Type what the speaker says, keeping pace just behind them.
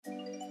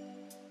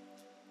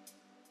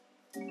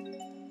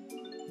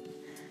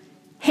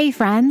Hey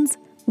friends,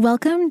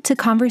 welcome to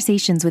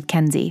Conversations with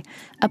Kenzie,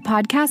 a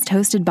podcast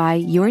hosted by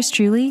yours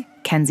truly,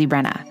 Kenzie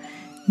Brenna.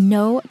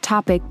 No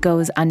topic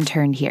goes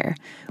unturned here.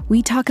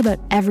 We talk about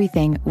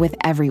everything with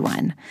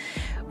everyone.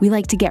 We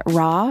like to get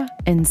raw,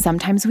 and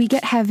sometimes we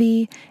get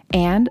heavy,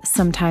 and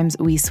sometimes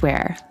we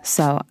swear.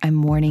 So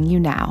I'm warning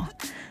you now.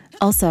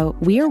 Also,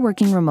 we are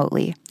working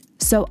remotely,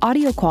 so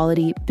audio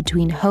quality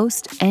between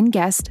host and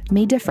guest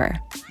may differ.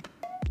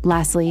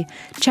 Lastly,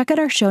 check out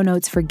our show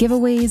notes for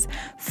giveaways,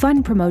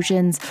 fun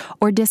promotions,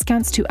 or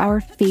discounts to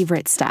our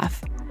favorite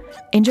stuff.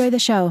 Enjoy the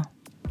show.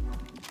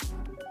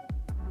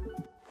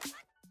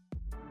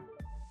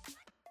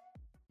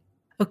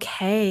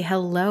 Okay,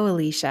 hello,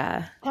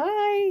 Alicia.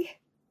 Hi.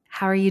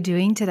 How are you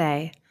doing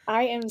today?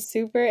 I am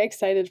super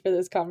excited for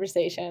this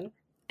conversation.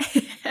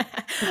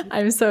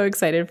 I'm so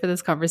excited for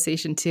this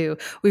conversation too.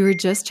 We were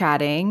just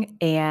chatting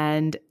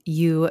and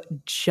you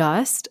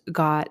just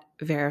got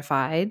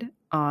verified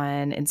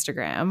on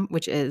Instagram,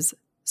 which is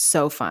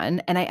so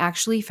fun. And I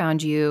actually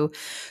found you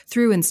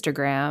through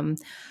Instagram,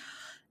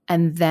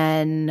 and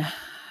then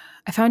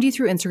I found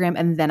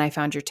I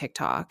found your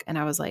TikTok, and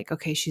I was like,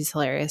 okay, she's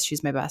hilarious.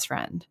 She's my best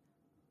friend.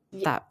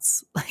 Yeah.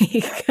 That's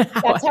like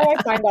That's how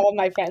I find all of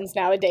my friends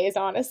nowadays,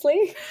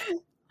 honestly.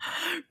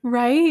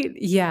 Right?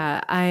 Yeah.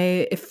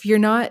 If you're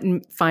not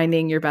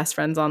finding your best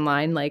friends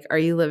online, like, are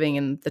you living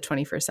in the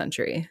 21st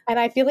century? And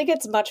I feel like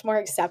it's much more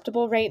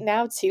acceptable right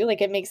now too. Like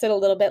it makes it a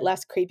little bit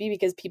less creepy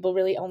because people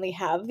really only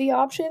have the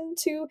option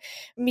to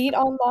meet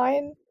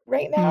online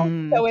right now.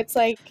 So it's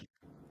like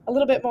a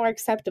little bit more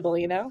acceptable,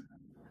 you know?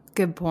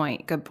 Good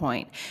point. Good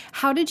point.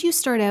 How did you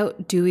start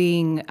out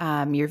doing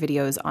your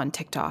videos on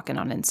TikTok and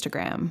on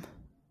Instagram?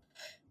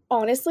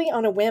 Honestly,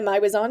 on a whim, I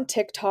was on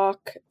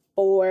TikTok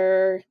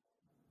for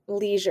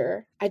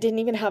leisure. I didn't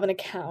even have an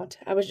account.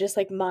 I was just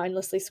like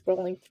mindlessly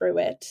scrolling through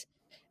it.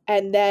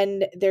 And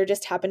then there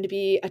just happened to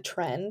be a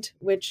trend,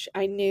 which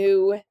I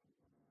knew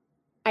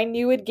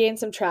would gain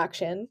some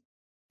traction.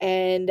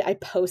 And I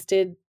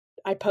posted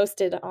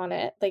on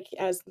it like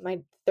as my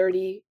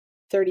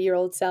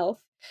 30-year-old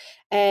self,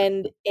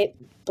 and it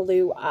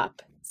blew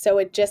up. So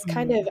it just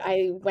kind of,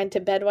 I went to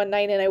bed one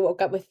night and I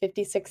woke up with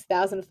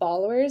 56,000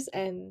 followers,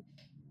 and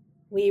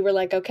we were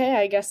like, okay,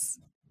 I guess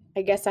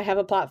I have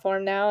a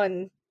platform now,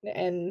 and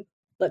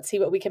let's see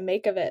what we can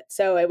make of it.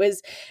 So it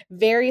was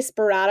very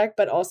sporadic,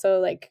 but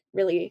also like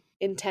really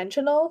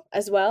intentional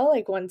as well.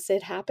 Like once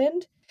it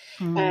happened,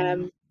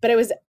 but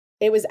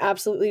it was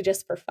absolutely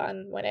just for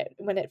fun when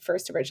it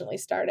first originally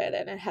started,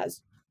 and it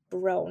has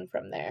grown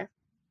from there.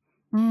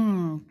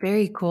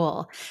 Very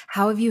cool.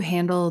 How have you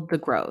handled the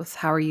growth?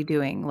 How are you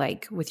doing,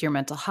 like with your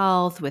mental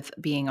health, with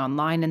being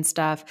online and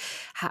stuff?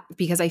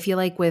 Because I feel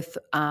like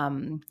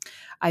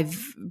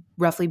I've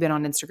roughly been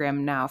on Instagram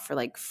now for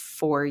like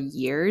 4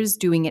 years,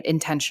 doing it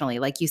intentionally.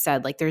 Like you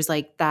said, like there's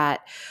like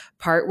that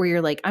part where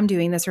you're like, I'm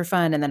doing this for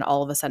fun, and then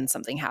all of a sudden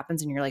something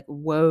happens, and you're like,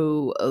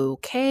 whoa,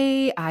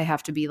 okay, I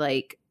have to be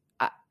like,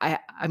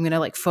 I'm gonna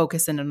like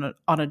focus in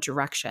on a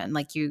direction.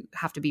 Like you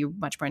have to be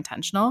much more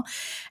intentional,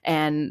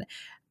 and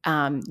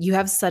you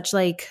have such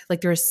like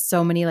there are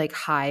so many like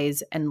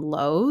highs and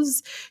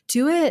lows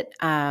to it.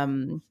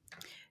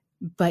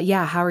 But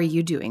yeah, how are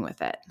you doing with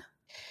it?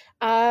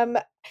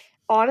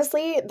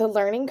 Honestly, the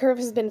learning curve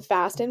has been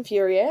fast and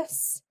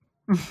furious.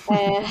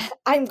 And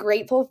I'm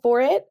grateful for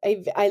it.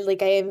 I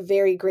am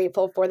very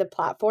grateful for the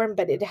platform,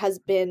 but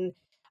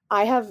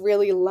I have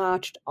really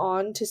latched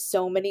on to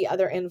so many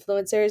other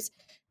influencers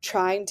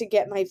trying to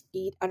get my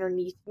feet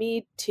underneath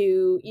me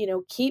to,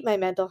 keep my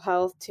mental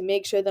health, to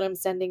make sure that I'm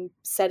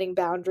setting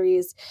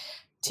boundaries,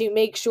 to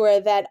make sure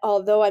that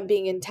although I'm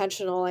being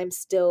intentional, I'm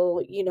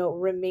still,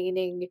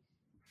 remaining,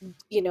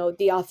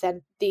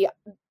 the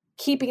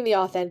keeping the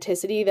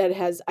authenticity that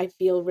has, I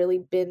feel, really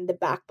been the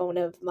backbone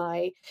of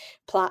my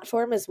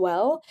platform as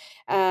well.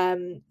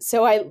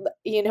 So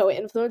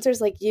influencers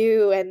like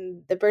you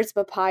and the Birds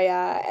of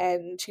Papaya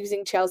and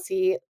Choosing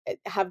Chelsea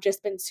have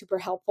just been super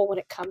helpful when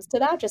it comes to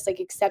that, just like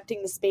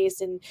accepting the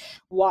space and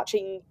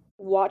watching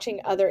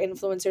other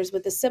influencers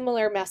with a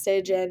similar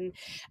message and,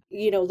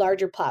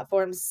 larger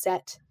platforms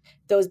set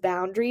those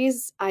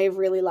boundaries. I've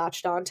really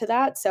latched on to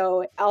that.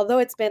 So although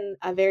it's been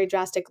a very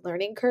drastic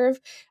learning curve,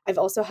 I've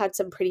also had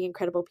some pretty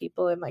incredible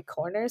people in my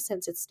corner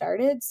since it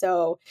started.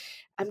 So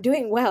I'm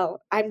doing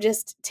well. I'm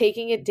just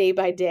taking it day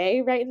by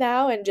day right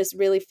now and just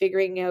really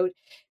figuring out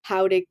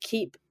how to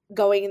keep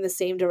going in the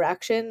same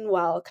direction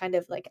while kind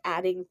of like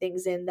adding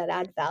things in that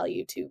add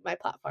value to my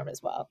platform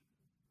as well.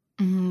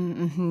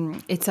 Mm-hmm.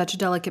 It's such a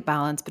delicate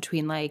balance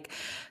between like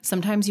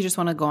sometimes you just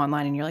want to go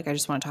online and you're like, I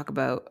just want to talk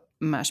about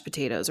mashed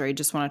potatoes, or I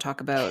just want to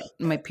talk about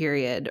my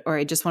period, or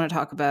I just want to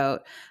talk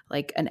about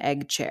like an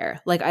egg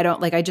chair. Like I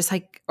don't like I just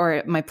like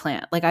or my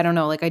plant. Like I don't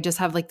know, like I just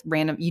have like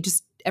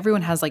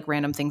everyone has like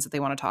random things that they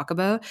want to talk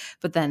about,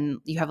 but then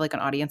you have like an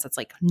audience that's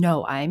like,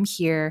 no, I'm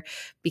here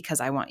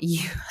because I want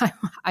you.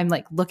 I'm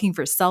like looking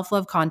for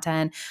self-love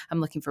content. I'm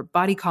looking for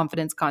body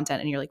confidence content.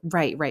 And you're like,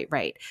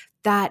 right.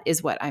 That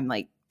is what I'm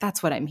like,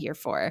 that's what I'm here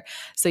for.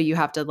 So you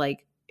have to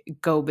like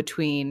go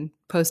between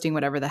posting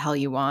whatever the hell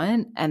you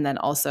want and then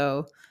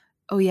also,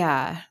 oh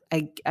yeah,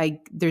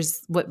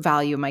 there's what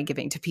value am I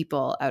giving to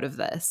people out of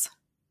this?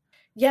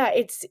 Yeah,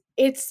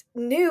 it's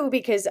new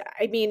because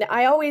I mean,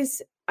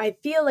 I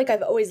feel like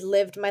I've always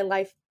lived my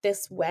life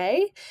this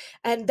way,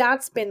 and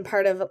that's been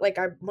part of like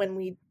our when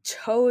we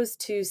chose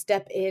to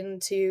step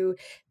into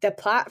the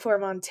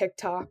platform on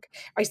TikTok.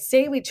 I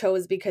say we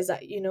chose because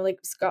like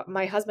Scott,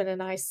 my husband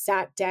and I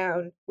sat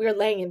down. We were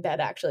laying in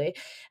bed actually,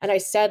 and I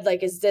said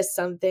like, "Is this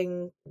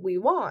something we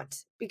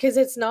want?" Because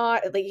it's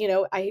not like,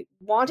 I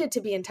wanted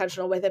to be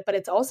intentional with it, but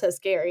it's also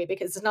scary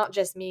because it's not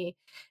just me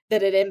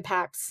that it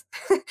impacts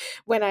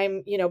when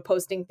I'm,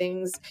 posting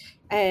things.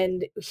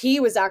 And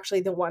he was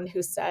actually the one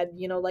who said,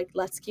 like,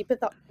 let's keep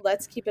it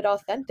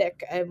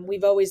authentic. And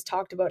we've always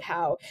talked about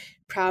how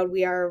proud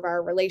we are of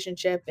our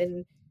relationship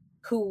and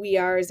who we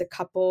are as a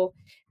couple.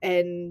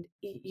 And,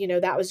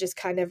 that was just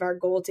kind of our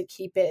goal to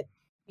keep it,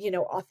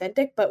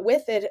 authentic. But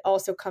with it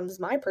also comes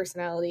my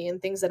personality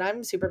and things that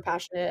I'm super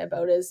passionate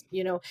about is,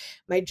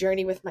 my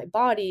journey with my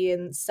body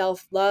and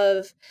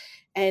self-love.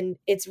 And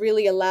it's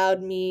really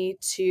allowed me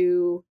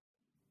to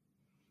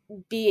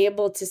be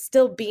able to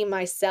still be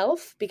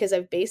myself because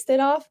I've based it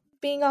off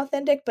being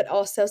authentic, but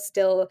also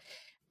still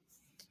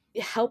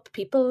help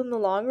people in the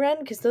long run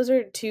because those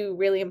are two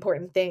really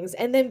important things.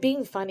 And then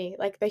being funny,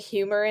 like the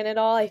humor in it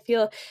all. I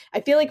feel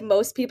like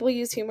most people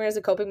use humor as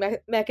a coping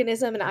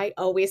mechanism, and I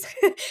always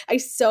I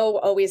so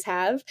always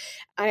have.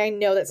 I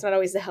know that's not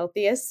always the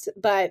healthiest,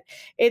 but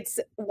it's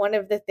one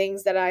of the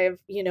things that I've,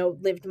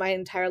 lived my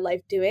entire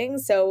life doing.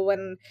 So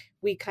when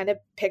we kind of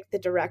picked the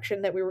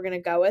direction that we were going to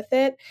go with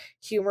it,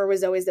 humor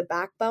was always the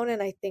backbone.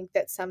 And I think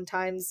that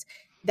sometimes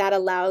that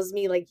allows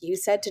me, like you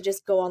said, to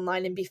just go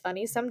online and be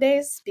funny some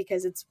days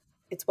because it's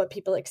what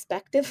people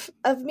expect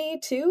of me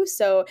too.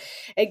 So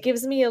it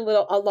gives me a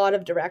lot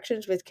of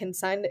directions, which can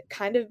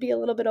kind of be a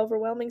little bit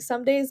overwhelming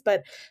some days,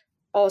 but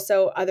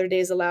also other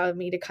days allow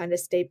me to kind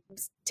of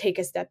take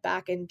a step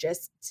back and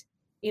just,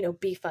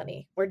 be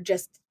funny or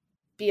just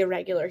be a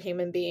regular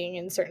human being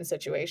in certain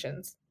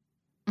situations.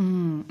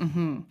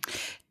 Mm-hmm.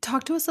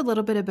 Talk to us a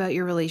little bit about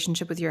your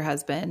relationship with your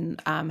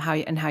husband, how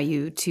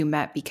you two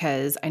met,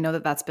 because I know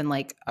that that's been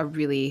like a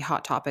really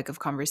hot topic of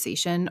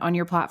conversation on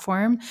your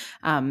platform.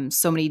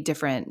 So many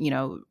different,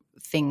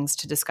 things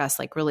to discuss,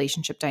 like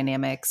relationship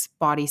dynamics,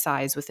 body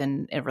size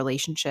within a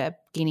relationship,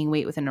 gaining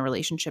weight within a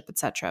relationship,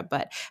 etc.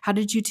 But how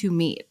did you two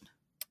meet?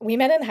 We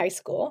met in high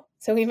school.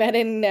 So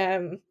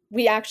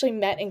we actually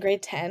met in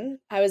grade 10.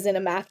 I was in a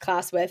math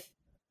class with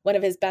one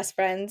of his best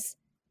friends,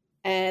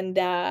 and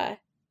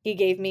he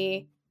gave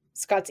me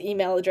Scott's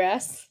email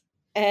address,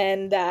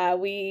 and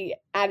we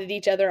added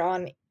each other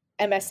on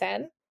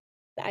MSN.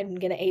 I'm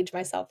gonna age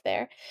myself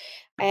there,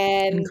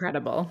 and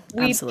Incredible.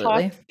 we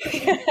talked.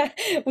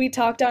 Absolutely. We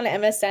talked on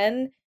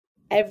MSN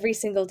every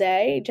single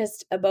day,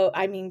 just about.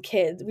 I mean,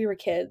 kids. We were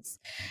kids,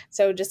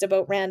 so just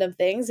about random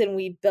things, and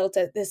we built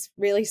this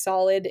really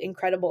solid,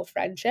 incredible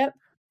friendship.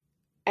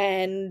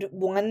 And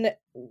one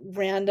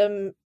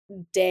random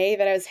day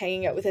that I was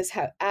hanging out with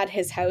at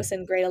his house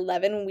in grade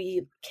 11,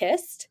 we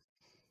kissed,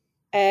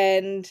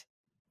 and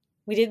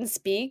we didn't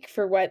speak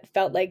for what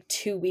felt like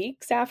 2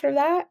 weeks after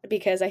that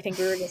because I think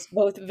we were just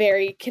both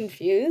very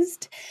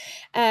confused.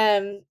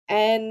 And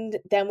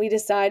then we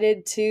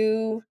decided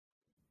to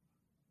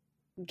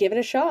give it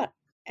a shot.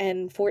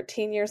 And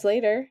 14 years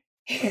later,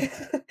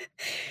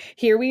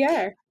 here we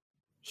are.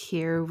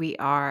 Here we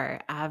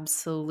are.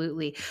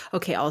 Absolutely.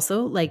 Okay.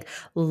 Also, like,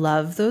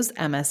 love those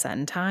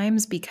MSN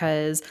times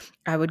because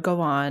I would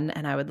go on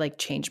and I would like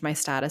change my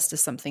status to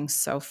something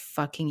so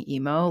fucking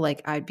emo.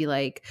 Like, I'd be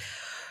like,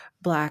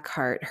 black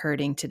heart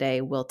hurting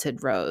today,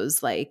 wilted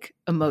rose, like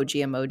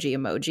emoji, emoji,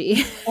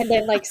 emoji. And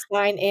then like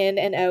sign in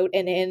and out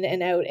and in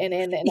and out and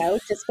in and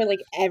out just for like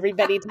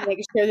everybody to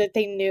make sure that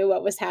they knew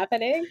what was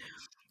happening.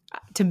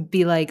 To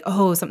be like,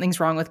 oh,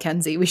 something's wrong with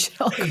Kenzie. We should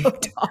all go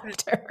talk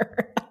to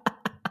her.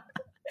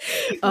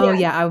 Oh, Yeah.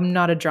 yeah. I'm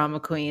not a drama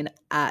queen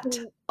at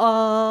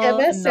all.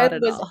 Not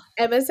at all.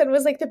 MSN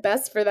was like the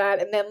best for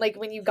that. And then like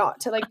when you got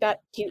to like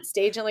that cute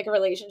stage in like a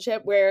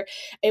relationship where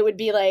it would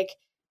be like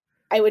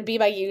I would be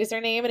my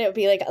username and it would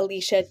be like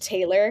Alicia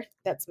Taylor.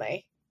 That's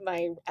my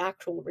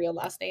actual real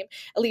last name,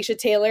 Alicia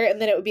Taylor,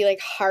 and then it would be like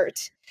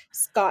heart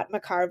Scott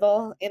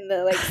McCarville in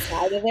the like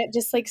side of it,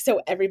 just like so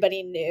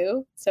everybody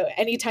knew. So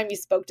anytime you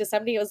spoke to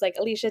somebody, it was like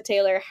Alicia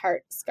Taylor,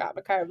 heart Scott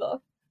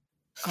McCarville.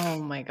 Oh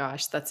my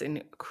gosh, that's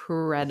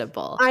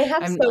incredible. I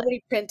have I'm so like,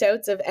 many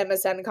printouts of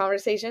MSN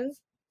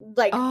conversations,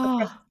 like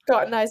from oh,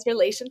 Scott and I's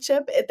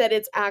relationship, that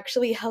it's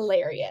actually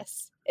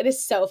hilarious. It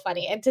is so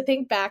funny. And to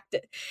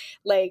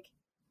like,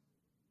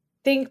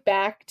 think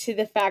back to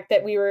the fact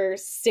that we were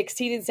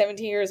 16 and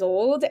 17 years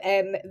old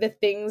and the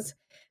things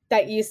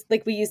that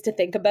we used to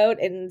think about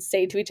and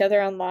say to each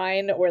other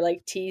online or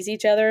like tease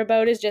each other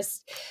about is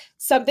just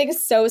something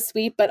so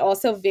sweet, but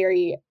also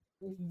very,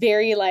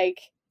 very like,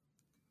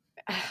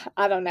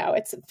 I don't know.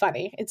 It's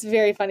funny. It's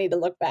very funny to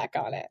look back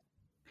on it.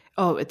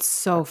 Oh, it's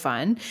so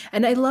fun.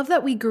 And I love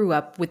that we grew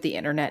up with the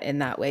internet in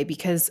that way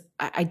because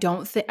I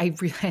don't think I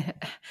really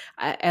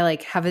I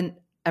like haven't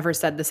ever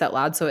said this out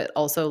loud. So it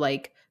also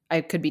like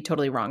I could be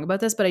totally wrong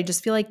about this, but I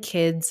just feel like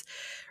kids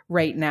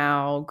right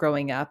now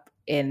growing up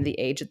in the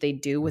age that they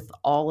do with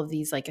all of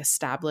these like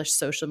established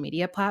social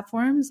media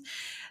platforms,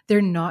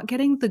 they're not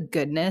getting the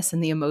goodness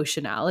and the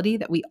emotionality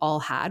that we all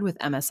had with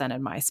MSN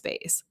and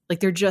MySpace. Like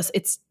they're just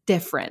it's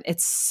different.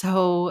 It's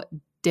so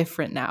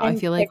different now. I And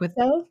feel like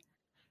Pixo?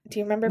 Do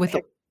you remember with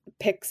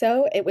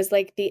Pixo? It was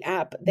like the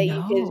app that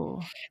you could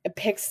no.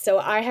 So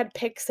I had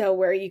Pixo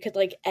where you could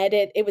like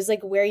edit. It was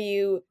like where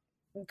you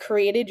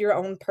created your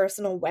own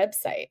personal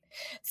website.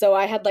 So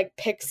I had like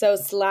Pixo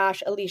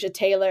 / Alicia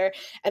Taylor,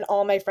 and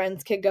all my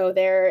friends could go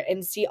there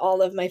and see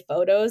all of my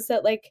photos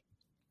that like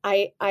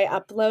I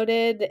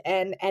uploaded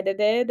and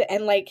edited,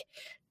 and like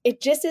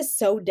it just is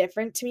so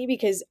different to me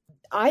because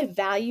I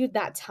valued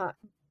that time.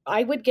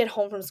 I would get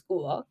home from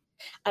school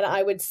and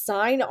I would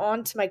sign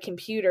on to my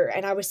computer,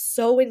 and I was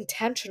so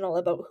intentional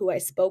about who I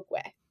spoke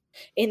with.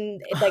 In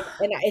like,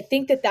 and I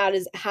think that that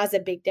is has a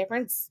big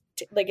difference.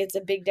 Like it's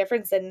a big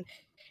difference than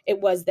it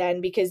was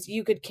then, because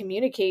you could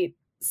communicate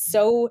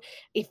so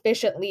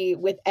efficiently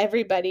with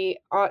everybody.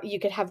 You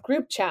could have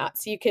group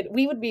chats.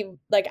 We would be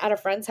like at a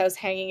friend's house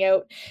hanging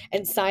out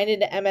and sign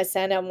into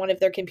MSN on one of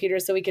their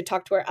computers so we could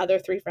talk to our other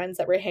three friends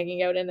that were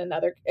hanging out in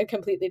a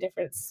completely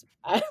different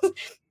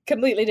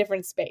completely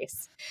different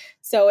space.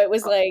 So it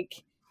was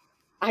like,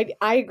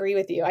 I agree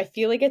with you. I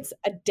feel like it's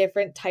a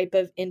different type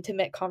of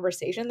intimate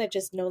conversation that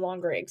just no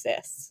longer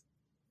exists.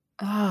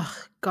 Oh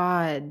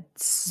God,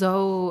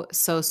 so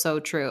so so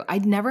true.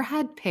 I'd never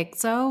had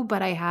Pixo,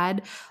 but I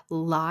had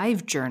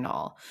Live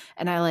Journal,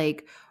 and I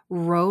like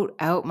wrote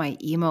out my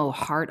emo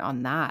heart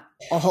on that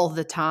all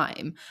the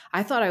time.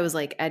 I thought I was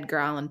like Edgar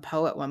Allan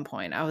Poe at one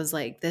point. I was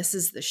like, this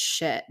is the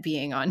shit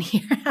being on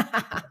here.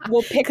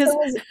 Well, Pixel Because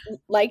was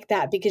like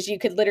that because you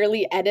could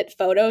literally edit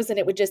photos and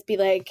it would just be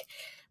like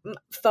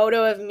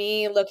photo of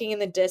me looking in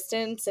the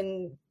distance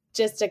and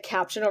just a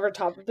caption over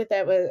top of it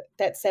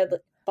that said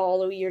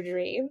follow your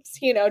dreams,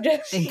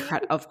 just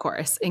Of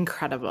course,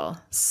 incredible.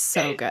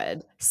 So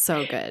good.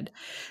 So good.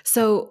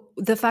 So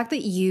the fact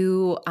that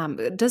you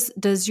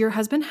does your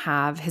husband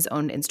have his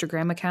own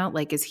Instagram account?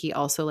 Like is he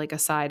also like a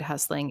side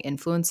hustling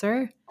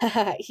influencer?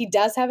 he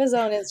does have his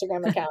own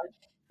Instagram account,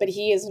 but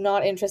he is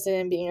not interested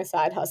in being a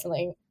side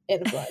hustling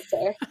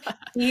influencer.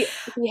 He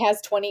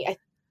has 20,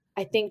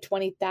 I think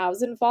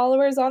 20,000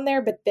 followers on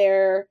there, but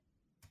they're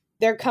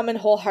coming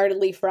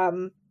wholeheartedly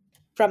from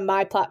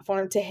my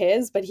platform to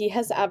his, but he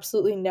has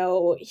absolutely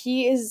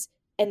he is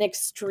an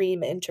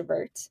extreme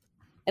introvert,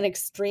 an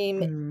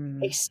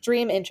Mm.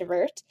 extreme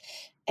introvert,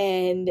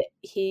 and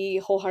he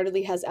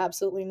wholeheartedly has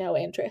absolutely no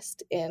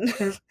interest in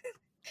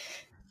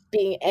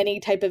being any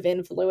type of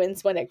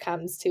influence when it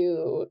comes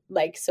to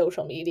like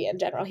social media in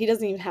general. He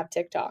doesn't even have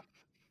TikTok.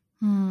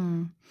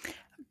 Hmm.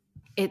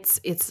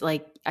 It's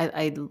like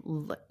I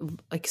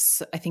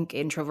think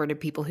introverted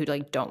people who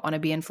like don't want to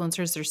be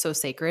influencers, they're so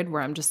sacred,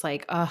 where I'm just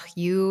like, oh,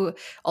 you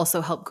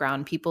also help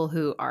ground people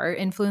who are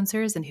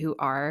influencers and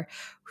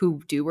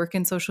who do work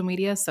in social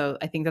media. So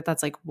I think that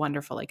that's like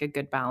wonderful, like a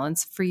good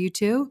balance for you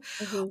too.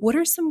 Mhm. What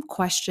are some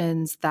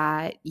questions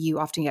that you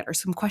often get, or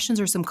some questions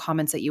or some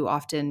comments that you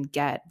often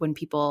get when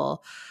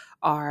people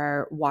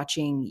are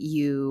watching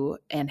you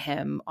and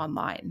him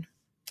online?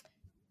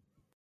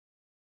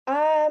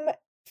 Um,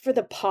 for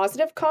the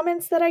positive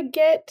comments that I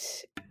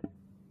get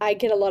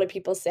a lot of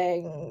people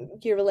saying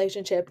your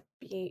relationship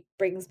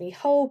brings me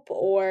hope,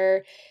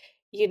 or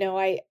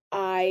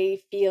I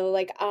feel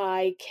like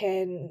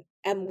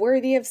am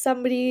worthy of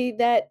somebody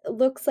that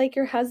looks like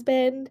your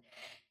husband.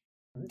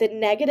 The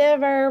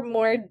negative are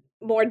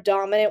more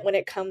dominant when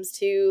it comes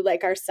to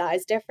like our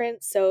size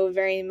difference, so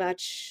very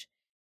much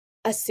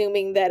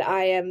assuming that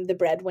I am the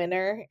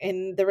breadwinner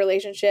in the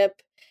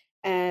relationship,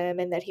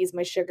 and that he's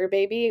my sugar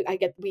baby.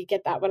 We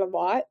get that one a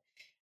lot.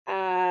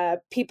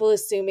 People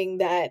assuming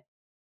that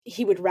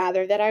he would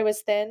rather that I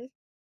was thin,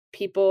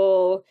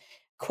 people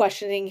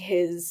questioning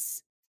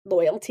his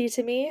loyalty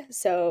to me.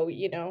 So,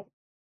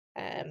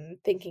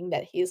 thinking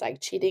that he's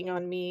like cheating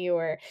on me,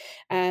 or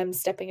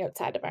stepping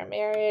outside of our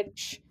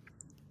marriage.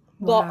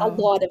 A Wow.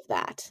 lot of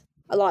that.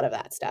 A lot of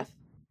that stuff.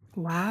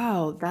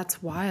 Wow,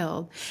 that's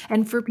wild.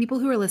 And for people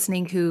who are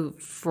listening who,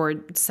 for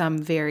some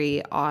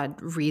very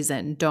odd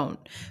reason, don't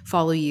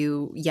follow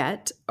you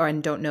yet or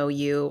and don't know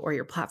you or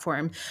your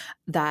platform,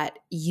 that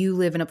you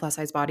live in a plus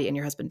size body and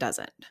your husband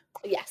doesn't.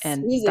 Yes.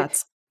 And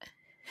that's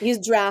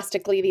He's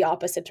drastically the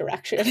opposite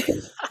direction.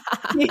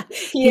 He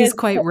he's is.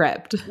 quite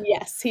ripped.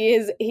 Yes, he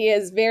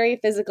is very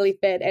physically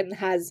fit and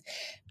has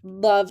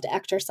loved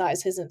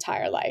exercise his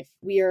entire life.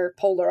 We are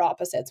polar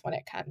opposites when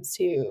it comes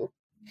to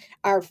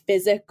our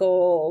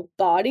physical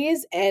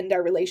bodies and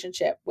our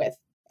relationship with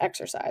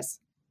exercise.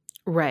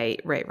 Right,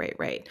 right, right,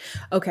 right.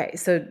 Okay,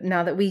 so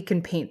now that we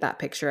can paint that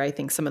picture, I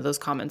think some of those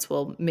comments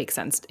will make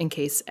sense in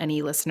case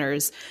any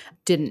listeners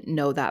didn't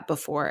know that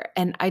before.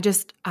 And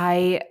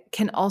I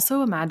can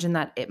also imagine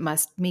that it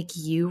must make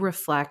you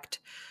reflect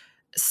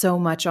so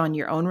much on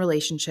your own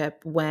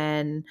relationship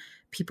when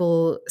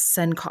people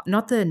send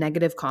not the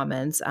negative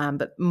comments,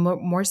 but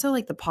more so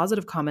like the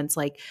positive comments.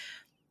 Like,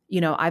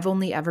 I've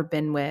only ever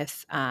been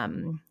with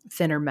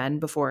thinner men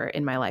before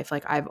in my life.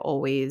 Like, I've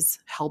always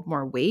held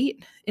more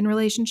weight in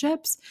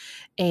relationships.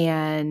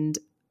 And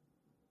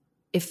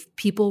if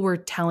people were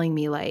telling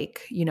me,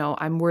 like,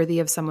 I'm worthy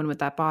of someone with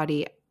that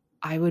body,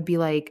 I would be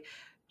like,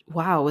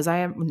 wow, was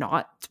I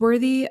not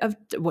worthy of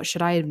what?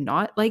 Should I have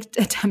not like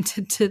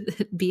attempted to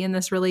be in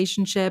this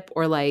relationship?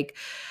 Or like,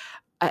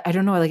 I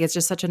don't know, like it's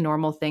just such a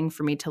normal thing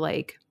for me to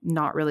like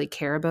not really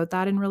care about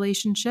that in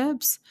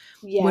relationships.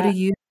 What do Yeah.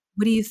 you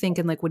what do you think,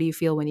 and like what do you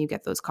feel when you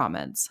get those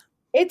comments?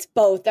 It's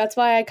both. That's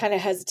why I kind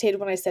of hesitated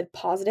when I said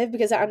positive,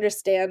 because I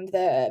understand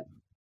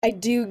I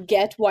do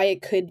get why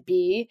it could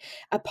be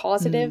a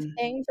positive Mm,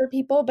 thing for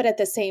people, but at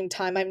the same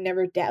time, I've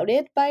never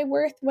doubted my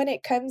worth when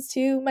it comes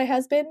to my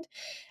husband.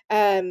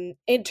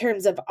 In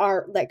terms of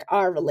our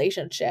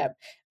relationship,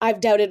 I've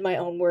doubted my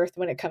own worth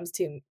when it comes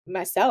to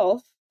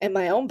myself and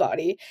my own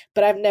body,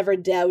 but I've never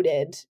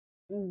doubted,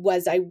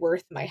 was I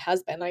worth my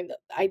husband?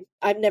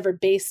 I've never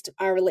based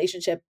our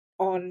relationship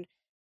on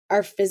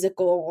our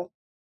physical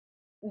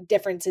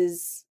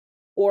differences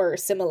or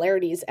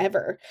similarities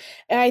ever.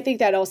 And I think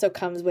that also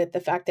comes with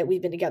the fact that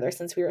we've been together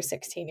since we were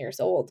 16 years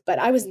old. But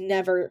I was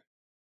never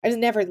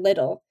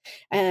little.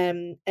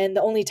 And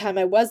the only time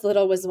I was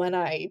little was when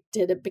I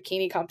did a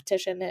bikini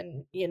competition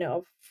and,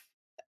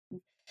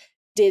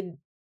 did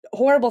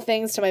horrible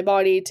things to my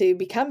body to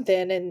become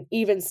thin. And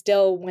even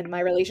still, when my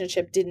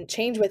relationship didn't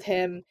change with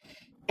him,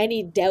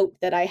 any doubt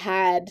that I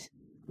had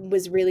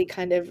was really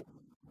kind of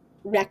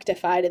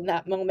rectified in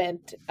that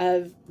moment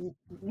of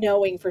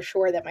knowing for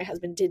sure that my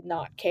husband did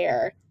not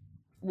care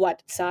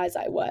what size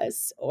I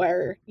was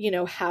or,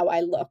 how I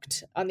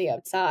looked on the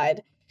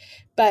outside.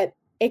 But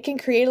it can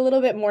create a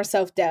little bit more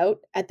self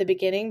doubt at the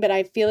beginning. But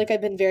I feel like I've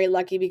been very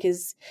lucky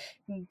because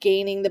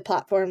gaining the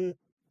platform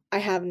I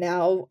have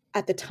now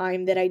at the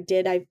time that I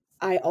did,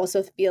 I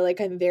also feel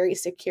like I'm very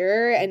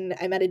secure and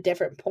I'm at a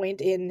different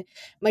point in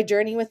my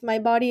journey with my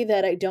body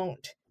that I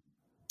don't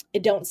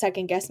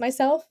second guess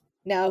myself.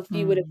 Now, if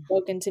you would have mm.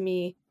 spoken to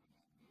me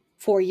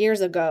 4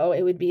 years ago,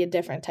 it would be a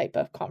different type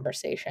of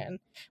conversation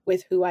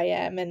with who I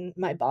am and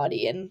my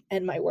body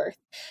and my worth.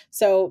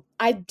 So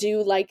I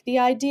do like the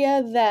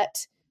idea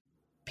that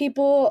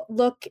people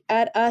look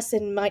at us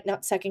and might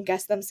not second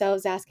guess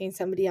themselves asking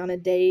somebody on a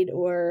date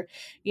or,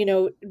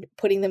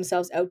 putting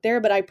themselves out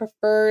there. But I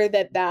prefer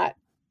that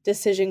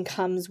decision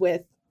comes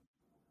with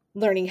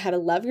learning how to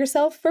love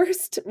yourself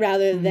first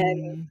rather than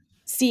Mm.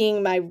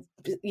 seeing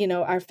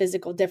our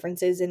physical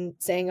differences and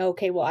saying,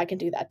 okay, well, I can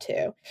do that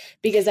too.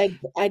 Because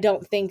I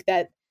don't think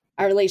that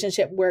our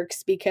relationship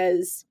works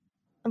because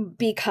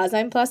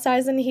I'm plus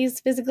size and he's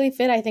physically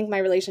fit. I think my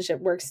relationship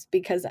works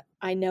because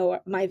I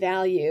know my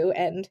value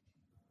and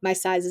my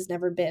size has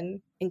never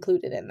been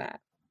included in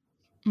that.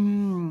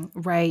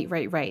 Right,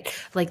 right, right.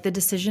 Like the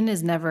decision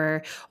is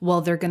never,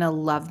 well, they're going to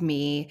love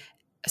me,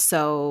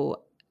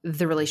 so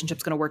the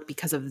relationship's going to work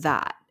because of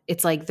that.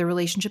 It's like the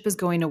relationship is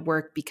going to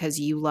work because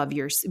you love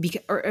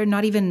or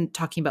not even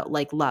talking about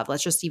like love.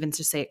 Let's just even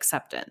just say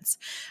acceptance.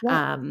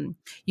 Yeah.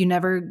 You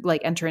never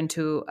like enter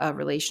into a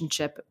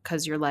relationship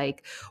because you're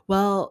like,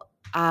 well,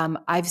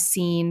 I've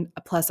seen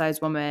a plus size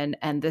woman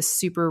and this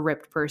super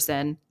ripped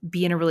person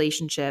be in a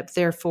relationship.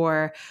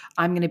 Therefore,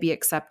 I'm going to be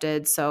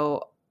accepted.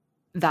 So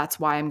that's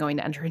why I'm going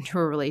to enter into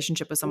a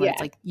relationship with someone.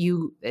 It's Yeah.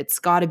 like it's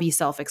got to be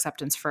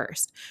self-acceptance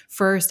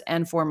first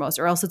and foremost,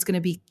 or else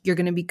you're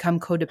going to become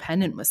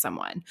codependent with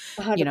someone.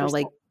 100%.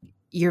 Like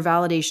your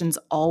validation's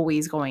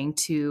always going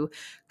to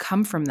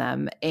come from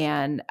them.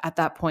 And at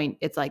that point,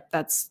 it's like,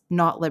 that's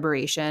not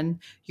liberation.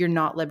 You're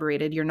not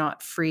liberated. You're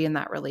not free in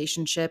that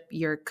relationship.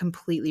 You're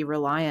completely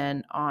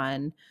reliant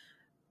on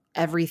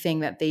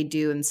everything that they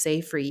do and say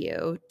for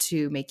you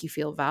to make you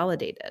feel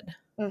validated.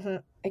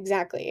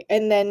 Exactly.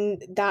 And then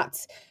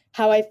that's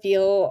how I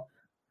feel,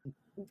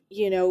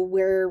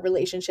 where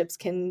relationships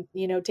can,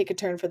 take a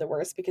turn for the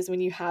worse, because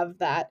when you have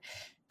that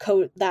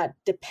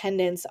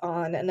dependence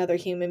on another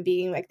human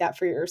being like that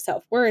for your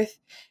self-worth,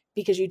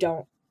 because you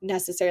don't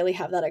necessarily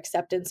have that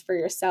acceptance for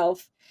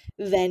yourself,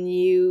 then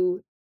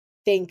you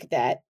think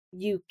that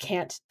you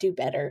can't do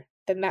better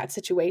than that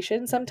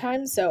situation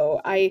sometimes.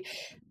 So I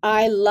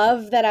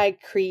love that I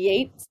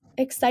create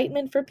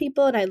excitement for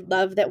people, and I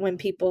love that when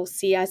people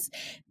see us,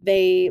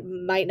 they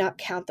might not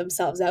count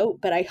themselves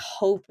out, but I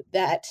hope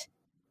that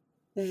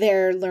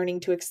they're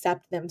learning to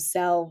accept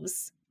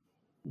themselves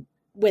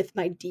with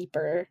my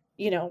deeper,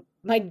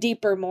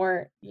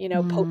 more,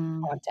 potent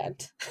Mm.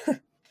 content.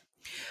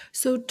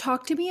 So,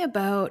 talk to me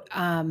about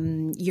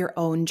your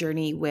own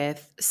journey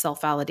with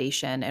self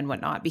validation and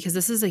whatnot, because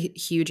this is a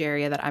huge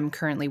area that I'm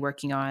currently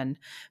working on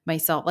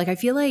myself. Like, I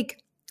feel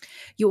like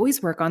you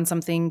always work on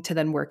something to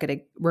then work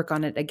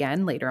on it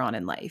again later on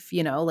in life.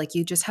 Like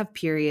you just have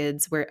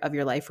periods of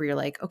your life where you're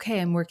like, okay,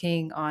 I'm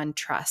working on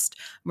trust,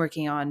 I'm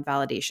working on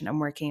validation, I'm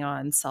working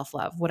on self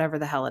love, whatever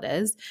the hell it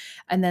is,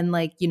 and then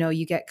like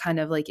you get kind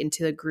of like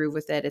into the groove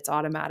with it. It's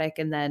automatic,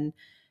 and then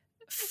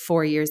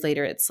 4 years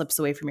later it slips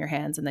away from your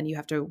hands and then you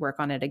have to work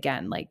on it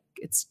again. Like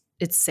it's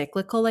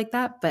cyclical like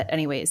that. But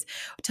anyways,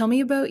 tell me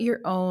about your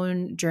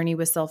own journey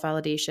with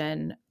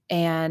self-validation.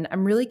 And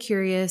I'm really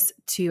curious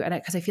to, and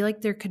because I feel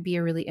like there could be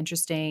a really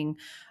interesting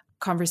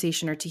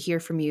conversation or to hear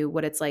from you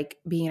what it's like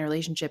being in a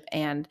relationship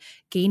and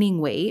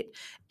gaining weight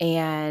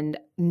and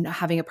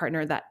having a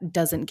partner that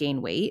doesn't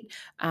gain weight,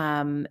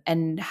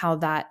 and how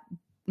that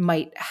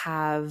might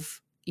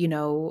have,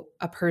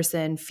 a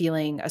person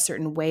feeling a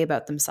certain way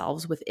about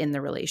themselves within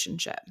the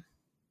relationship.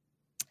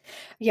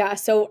 Yeah,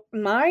 so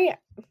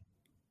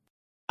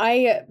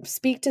I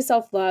speak to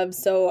self-love,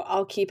 so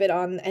I'll keep it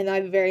on, and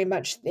I very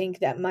much think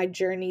that my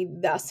journey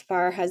thus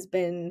far has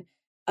been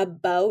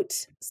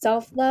about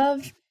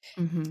self-love.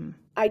 Mm-hmm.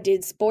 I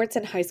did sports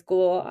in high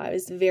school. I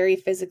was very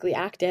physically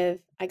active.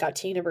 I got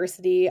to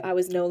university. I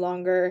was no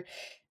longer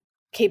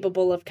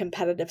capable of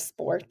competitive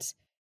sport.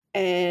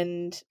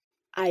 And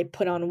I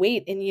put on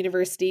weight in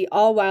university,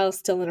 all while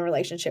still in a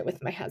relationship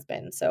with my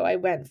husband. So I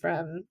went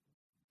from,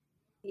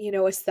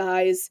 a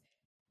size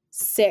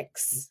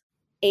 6,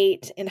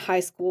 8 in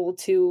high school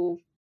to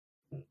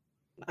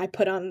I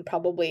put on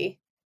probably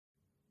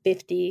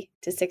 50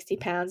 to 60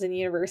 pounds in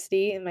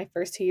university in my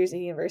first 2 years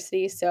in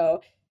university.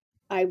 So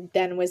I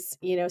then was,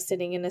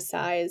 sitting in a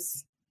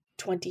size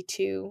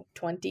 22,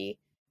 20.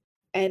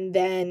 And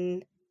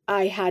then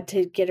I had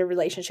to get a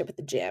relationship with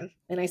the gym.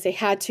 And I say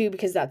had to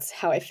because that's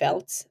how I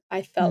felt.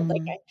 I felt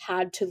like I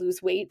had to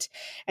lose weight.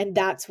 And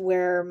that's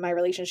where my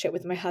relationship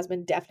with my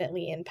husband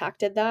definitely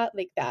impacted that.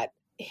 Like that,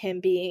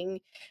 him being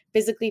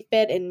physically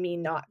fit and me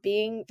not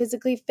being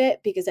physically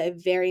fit, because I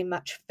very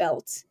much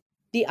felt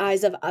the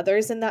eyes of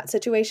others in that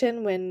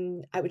situation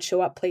when I would show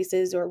up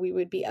places or we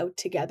would be out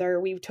together.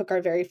 We took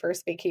our very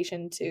first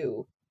vacation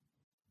to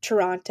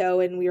Toronto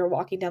and we were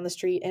walking down the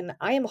street and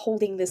I am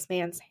holding this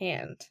man's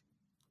hand.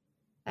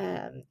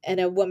 And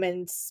a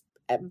woman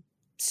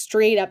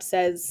straight up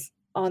says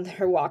on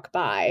her walk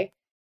by,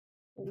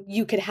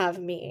 "You could have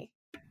me."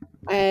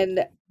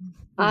 And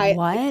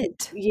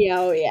What? yeah,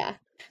 oh yeah.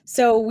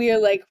 So we're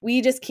like,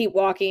 we just keep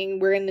walking.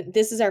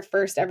 This is our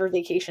first ever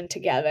vacation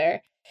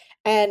together.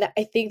 And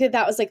I think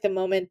that was like the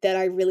moment that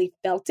I really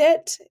felt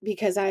it,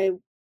 because I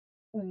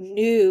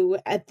knew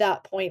at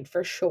that point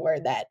for sure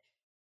that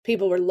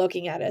people were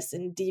looking at us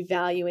and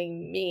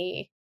devaluing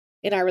me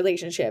in our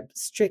relationship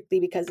strictly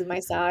because of my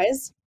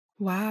size.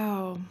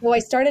 Wow. So I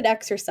started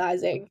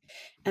exercising,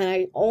 and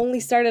I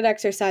only started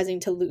exercising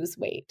to lose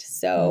weight.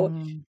 So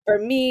Mm. for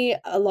me,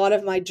 a lot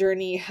of my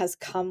journey has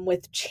come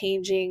with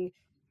changing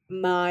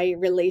my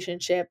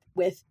relationship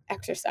with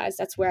exercise.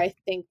 That's where I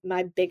think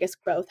my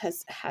biggest growth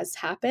has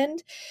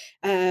happened,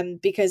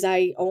 because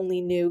I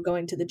only knew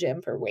going to the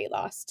gym for weight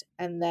loss.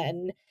 And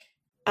then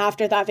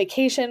after that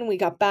vacation, we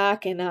got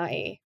back and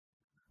I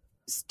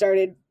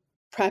started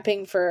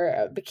prepping for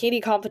a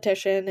bikini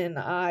competition, and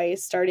I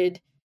started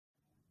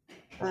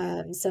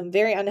some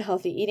very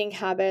unhealthy eating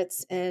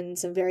habits and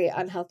some very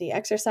unhealthy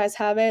exercise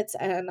habits.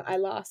 And I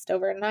lost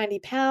over 90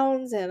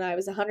 pounds, and I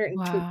was Wow.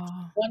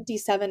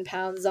 127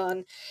 pounds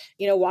on,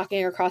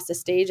 walking across the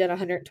stage at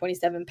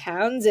 127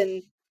 pounds.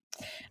 And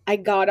I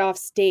got off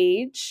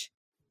stage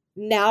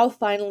now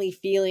finally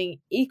feeling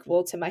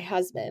equal to my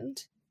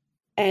husband.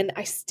 And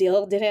I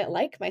still didn't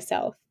like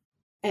myself.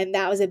 And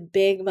that was a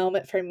big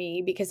moment for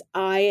me, because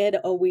I had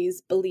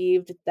always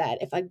believed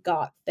that if I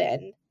got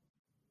thin,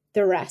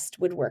 the rest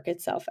would work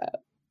itself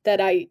out. That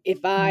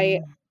if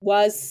I Mm.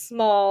 was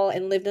small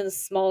and lived in a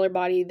smaller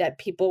body, that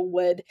people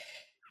would,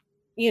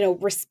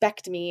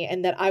 respect me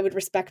and that I would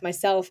respect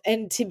myself.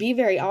 And to be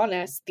very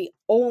honest, the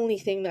only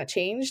thing that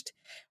changed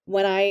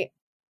when I,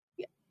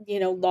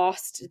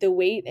 lost the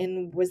weight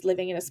and was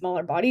living in a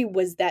smaller body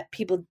was that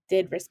people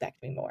did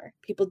respect me more.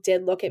 People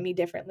did look at me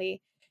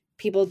differently.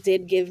 People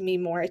did give me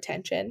more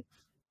attention.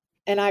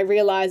 And I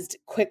realized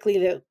quickly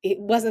that it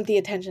wasn't the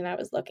attention I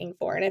was looking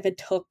for. And if it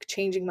took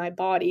changing my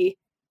body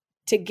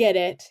to get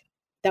it,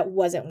 that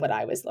wasn't what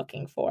I was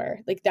looking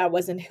for. Like that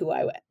wasn't who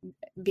I was.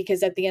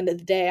 Because at the end of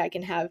the day, I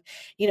can have,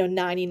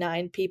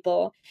 99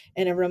 people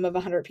in a room of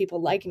 100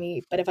 people like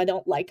me. But if I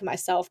don't like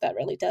myself, that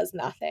really does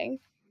nothing.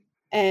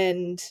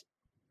 And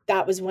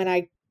that was when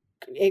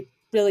it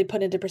really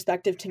put into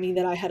perspective to me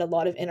that I had a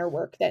lot of inner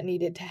work that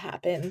needed to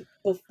happen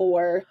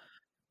before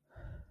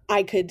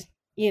I could,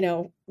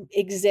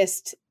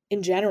 exist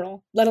in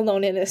general, let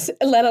alone in a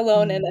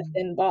Mm.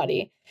 thin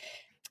body.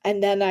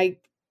 And then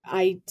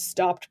I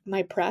stopped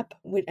my prep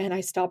and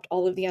I stopped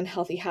all of the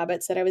unhealthy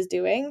habits that I was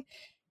doing.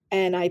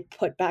 And I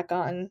put back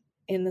on,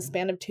 in the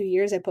span of 2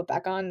 years, I put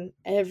back on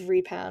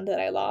every pound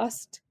that I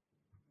lost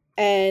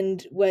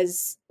and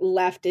was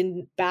left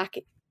back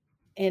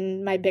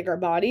in my bigger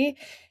body.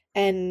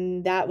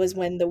 And that was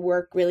when the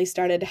work really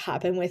started to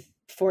happen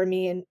for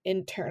me and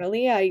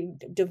internally. I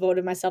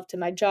devoted myself to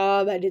my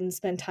job. I didn't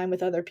spend time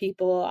with other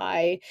people.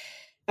 I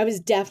was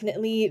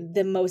definitely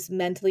the most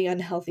mentally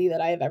unhealthy that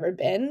I have ever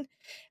been,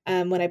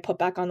 when I put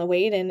back on the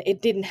weight. And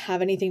it didn't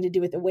have anything to do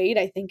with the weight.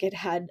 I think it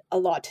had a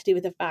lot to do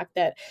with the fact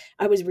that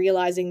I was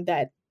realizing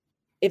that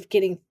if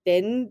getting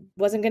thin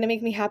wasn't going to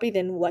make me happy,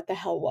 then what the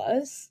hell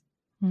was?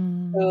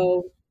 Mm.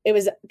 So it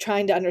was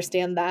trying to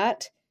understand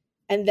that.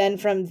 And then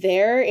from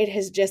there, it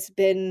has just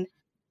been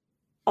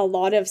a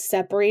lot of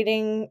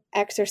separating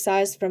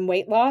exercise from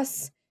weight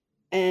loss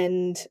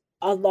and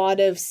a lot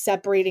of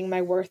separating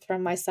my worth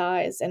from my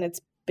size. And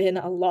it's been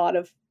a lot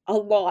of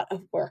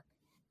work,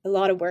 a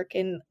lot of work.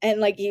 And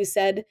like you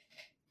said,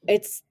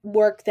 it's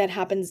work that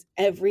happens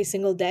every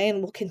single day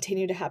and will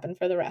continue to happen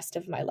for the rest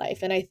of my life.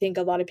 And I think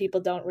a lot of people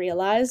don't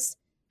realize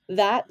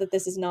that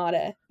this is not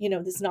a,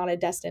 this is not a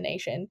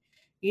destination.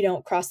 You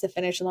don't cross the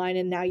finish line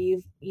and now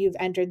you've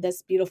entered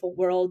this beautiful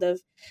world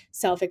of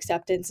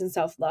self-acceptance and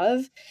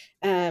self-love.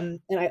 And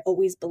I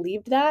always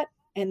believed that.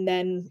 And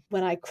then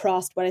when I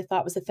crossed what I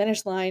thought was the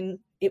finish line,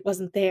 it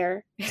wasn't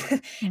there.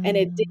 And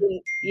it Mm.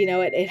 didn't,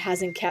 it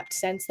hasn't kept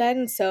since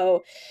then.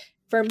 So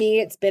for me,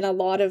 it's been a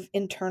lot of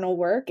internal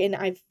work, and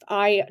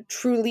I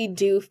truly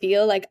do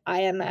feel like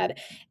I am at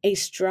a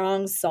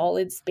strong,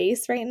 solid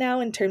space right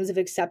now in terms of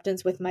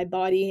acceptance with my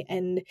body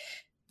and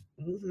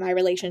my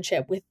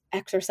relationship with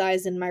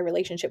exercise and my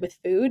relationship with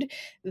food,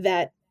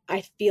 that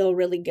I feel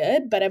really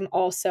good, but I'm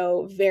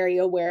also very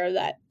aware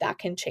that that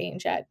can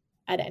change at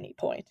any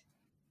point.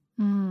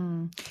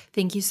 Mm.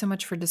 Thank you so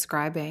much for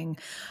describing.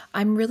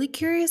 I'm really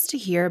curious to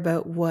hear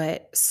about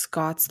what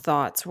Scott's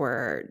thoughts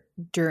were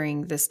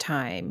during this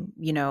time.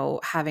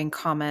 Having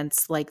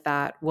comments like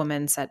that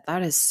woman said,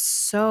 that is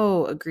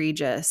so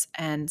egregious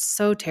and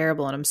so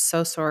terrible. And I'm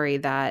so sorry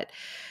that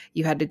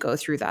you had to go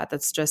through that.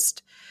 That's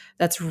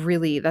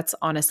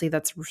honestly,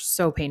 that's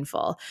so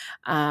painful.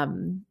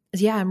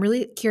 Yeah, I'm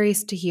really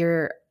curious to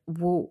hear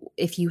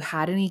if you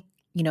had any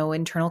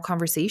internal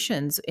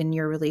conversations in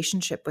your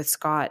relationship with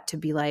Scott to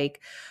be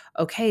like,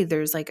 okay,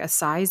 there's like a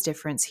size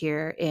difference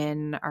here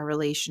in our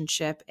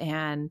relationship,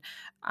 and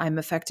I'm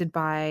affected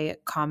by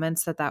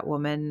comments that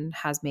woman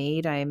has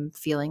made. I'm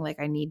feeling like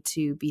I need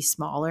to be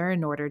smaller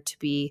in order to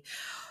be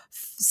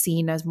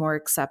seen as more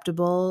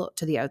acceptable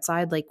to the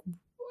outside. Like,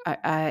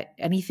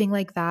 anything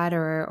like that,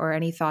 or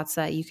any thoughts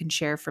that you can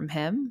share from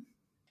him?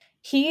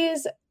 He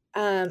is,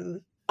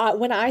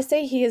 when I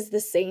say he is the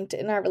saint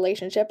in our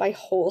relationship, I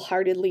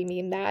wholeheartedly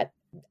mean that.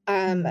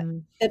 Um,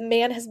 Mm. the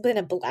man has been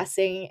a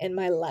blessing in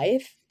my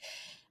life.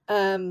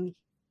 Um,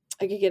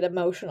 I could get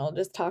emotional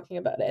just talking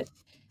about it.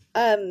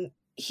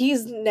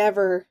 He's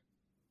never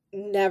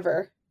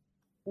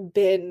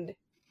been,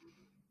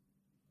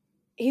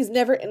 he's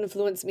never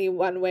influenced me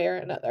one way or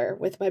another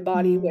with my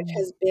body, which Mm.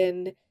 has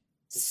been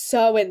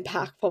so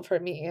impactful for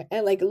me.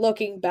 And like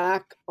looking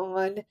back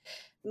on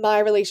my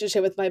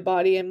relationship with my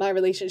body and my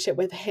relationship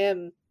with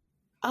him,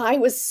 I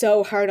was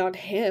so hard on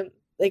him.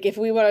 Like, if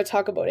we want to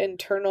talk about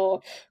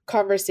internal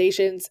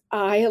conversations,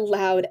 I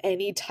allowed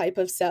any type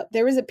of self.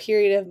 There was a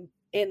period of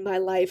in my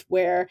life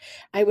where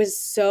I was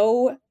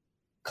so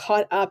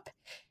caught up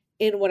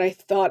in what I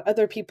thought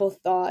other people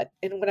thought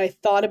and what I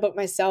thought about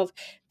myself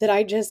that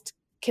I just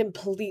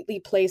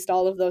completely placed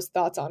all of those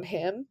thoughts on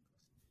him,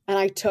 and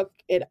I took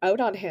it out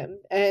on him.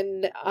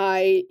 And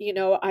I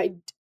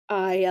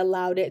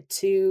allowed it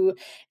to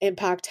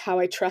impact how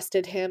I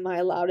trusted him. I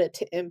allowed it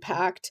to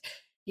impact,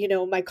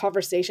 my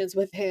conversations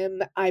with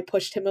him. I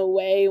pushed him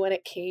away when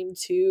it came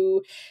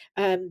to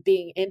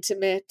being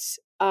intimate.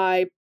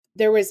 I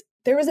there was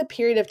a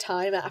period of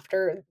time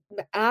after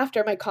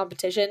my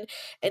competition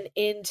and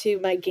into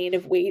my gain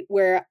of weight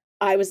where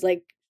I was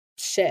like,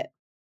 shit.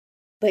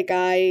 Like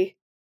I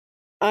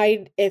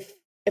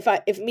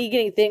if me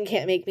getting thin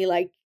can't make me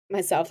like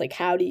myself, like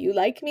how do you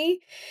like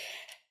me?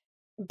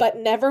 But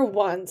never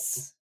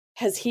once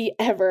has he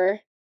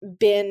ever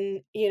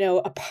been,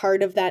 a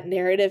part of that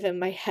narrative in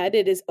my head.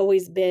 It has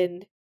always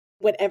been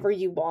whatever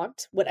you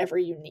want, whatever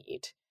you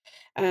need.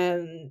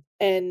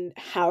 And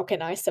how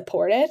can I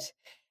support it?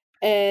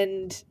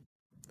 And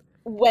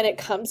when it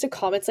comes to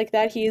comments like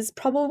that, he is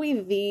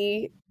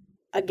probably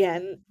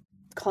again,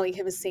 calling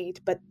him a saint,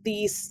 but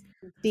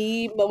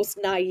the most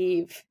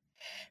naive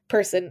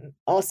person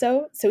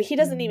also. So he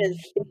doesn't even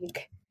Mm.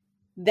 think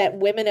that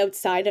women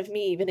outside of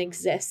me even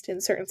exist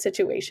in certain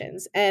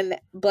situations. And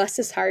bless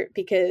his heart,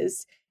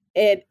 because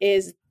it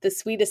is the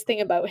sweetest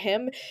thing about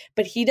him,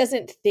 but he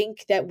doesn't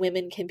think that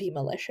women can be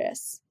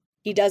malicious.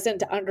 He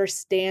doesn't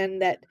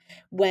understand that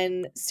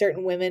when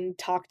certain women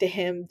talk to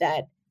him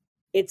that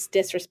it's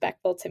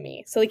disrespectful to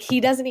me. So like he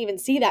doesn't even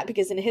see that,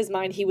 because in his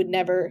mind he would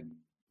never,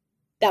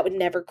 that would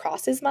never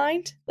cross his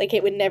mind. Like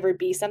it would never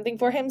be something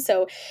for him.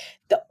 So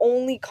the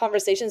only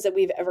conversations that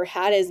we've ever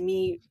had is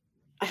me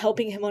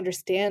helping him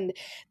understand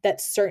that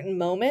certain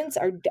moments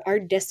are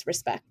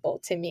disrespectful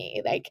to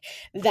me. Like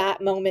that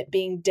moment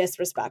being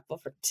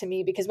disrespectful to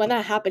me, because when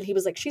that happened, he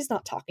was like, "She's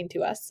not talking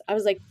to us." I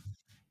was like,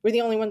 "We're the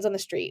only ones on the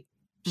street.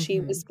 She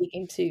was Mhm.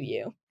 speaking to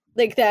you."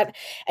 Like that,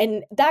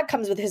 and that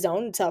comes with his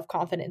own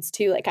self-confidence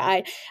too. Like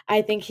I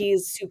think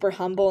he's super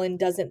humble and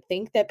doesn't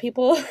think that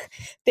people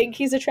think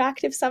he's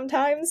attractive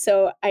sometimes.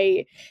 So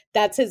I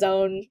that's his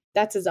own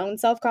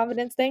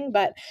self-confidence thing,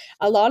 but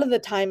a lot of the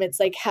time it's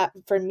like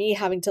for me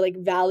having to like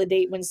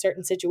validate when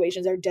certain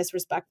situations are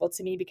disrespectful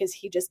to me, because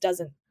he just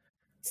doesn't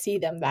see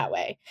them that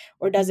way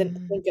or doesn't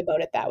Mm. think about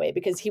it that way,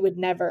 because he would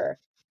never,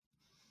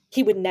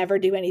 he would never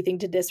do anything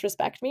to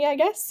disrespect me, I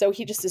guess. So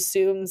he just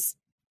assumes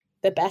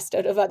the best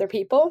out of other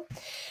people.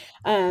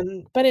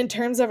 But in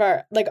terms of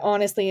our, like,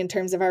 honestly, in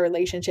terms of our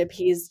relationship,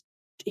 he's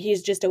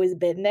just always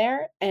been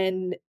there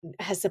and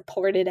has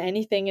supported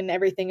anything and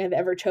everything I've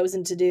ever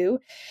chosen to do.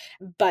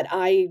 But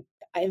I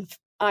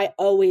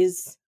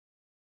always,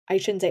 I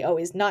shouldn't say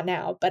always, not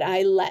now, but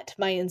I let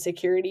my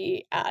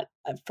insecurity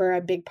for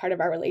a big part of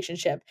our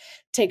relationship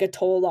take a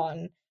toll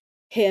on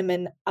him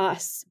and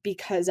us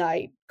because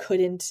I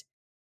couldn't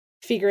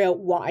figure out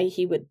why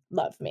he would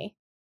love me.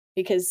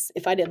 Because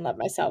if I didn't love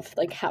myself,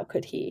 like, how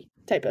could he,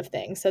 type of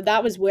thing. So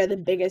that was where the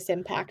biggest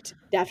impact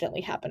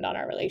definitely happened on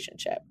our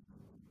relationship.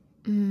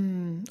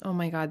 Oh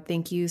my God.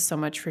 Thank you so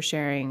much for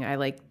sharing. I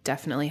like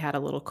definitely had a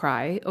little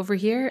cry over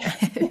here.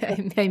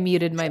 I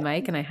muted my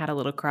mic and I had a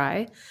little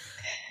cry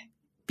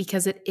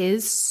because it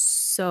is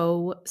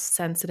so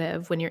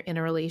sensitive when you're in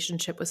a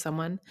relationship with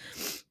someone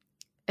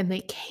and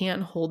they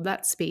can't hold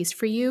that space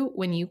for you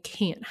when you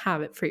can't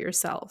have it for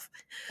yourself.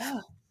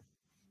 Yeah.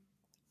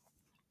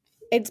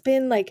 It's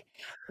been like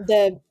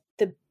the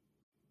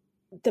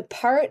the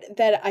part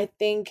that I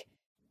think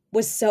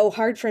was so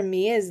hard for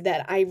me is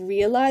that I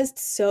realized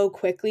so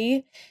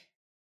quickly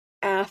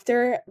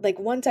after, like,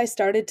 once I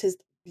started to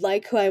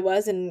like who I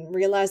was and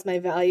realize my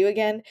value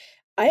again,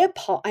 I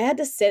had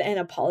to sit and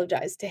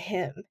apologize to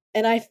him.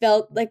 And I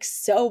felt like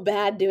so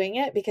bad doing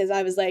it because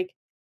I was like,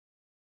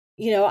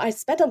 I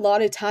spent a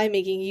lot of time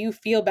making you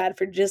feel bad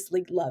for just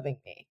like loving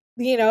me.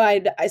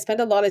 I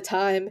spent a lot of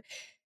time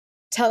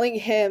telling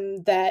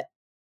him that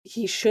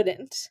he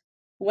shouldn't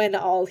when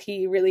all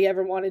he really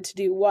ever wanted to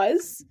do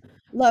was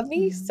love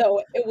me. Mhm.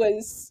 So it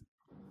was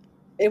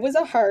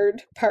a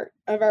hard part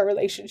of our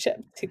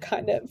relationship to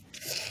kind of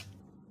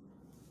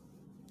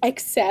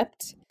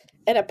accept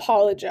and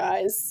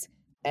apologize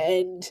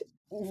and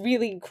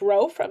really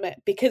grow from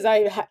it because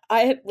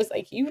was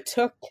like, you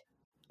took,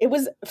 it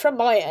was from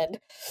my end.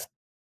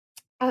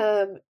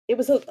 It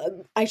was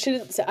I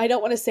shouldn't say, I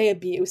don't want to say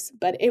abuse,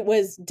 but it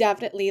was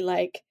definitely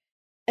like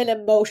an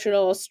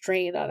emotional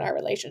strain on our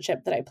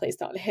relationship that I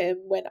placed on him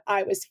when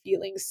I was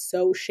feeling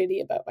so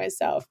shitty about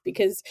myself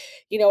because,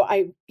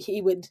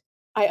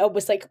 I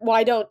was like,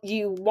 why don't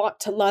you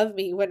want to love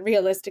me? When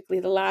realistically,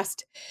 the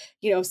last,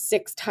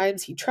 6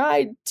 times he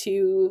tried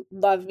to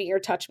love me or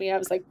touch me, I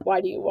was like,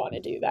 why do you want to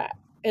do that?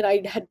 And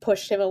I had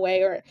pushed him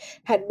away or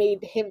had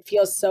made him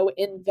feel so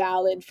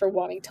invalid for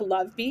wanting to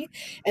love me.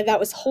 And that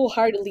was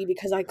wholeheartedly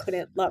because I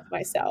couldn't love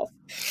myself.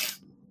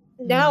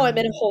 Now I'm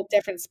in a Mm. whole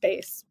different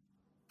space.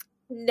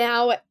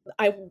 Now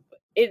I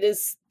it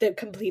is the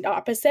complete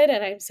opposite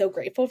and I'm so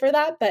grateful for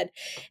that, but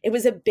it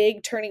was a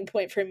big turning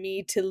point for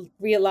me to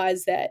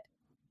realize that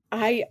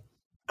I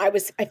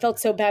I felt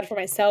so bad for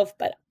myself,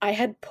 but I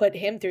had put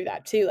him through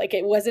that too. Like,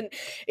 it wasn't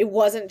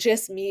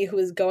just me who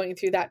was going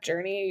through that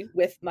journey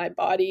with my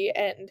body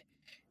and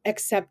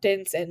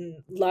acceptance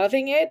and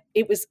loving it.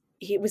 It was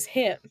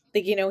him.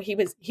 Like,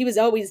 he was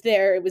always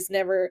there. It was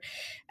never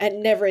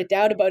a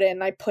doubt about it.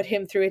 And I put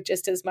him through it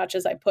just as much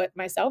as I put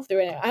myself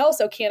through it. And I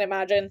also can't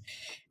imagine,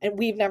 and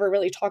we've never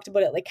really talked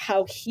about it, like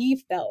how he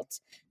felt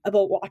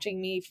about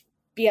watching me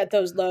be at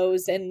those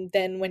lows. And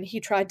then when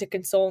he tried to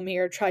console me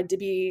or tried to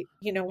be,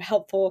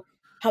 helpful,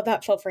 how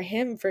that felt for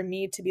him, for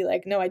me to be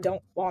like, no, I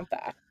don't want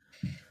that.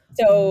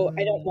 So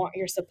I don't Mm. want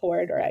your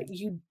support or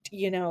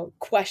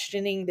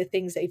questioning the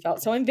things they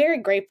felt. So I'm very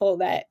grateful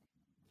that,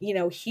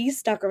 he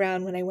stuck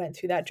around when I went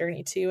through that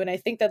journey too. And I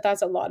think that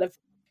that's a lot of,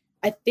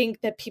 I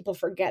think that people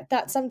forget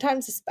that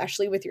sometimes,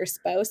 especially with your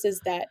spouse, is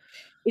that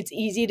it's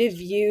easy to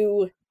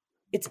view,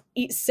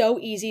 so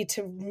easy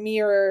to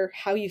mirror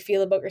how you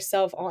feel about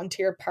yourself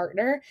onto your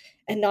partner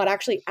and not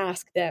actually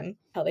ask them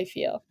how they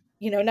feel.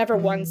 Never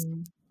once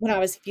Mm. when I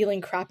was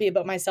feeling crappy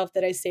about myself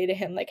did I say to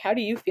him, like, how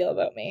do you feel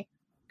about me?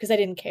 Because I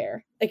didn't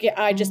care. Like, yeah,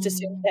 I just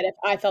assumed Mm. that if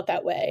I felt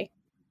that way,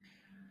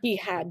 he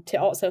had to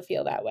also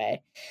feel that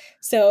way.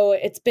 So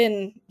it's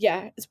been,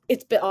 yeah,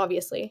 it's been,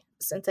 obviously,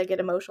 since I get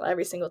emotional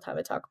every single time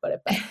I talk about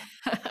it, but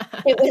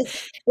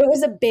it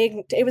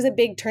was a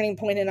big turning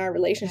point in our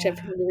relationship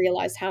for Yeah. me to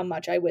realize how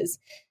much I was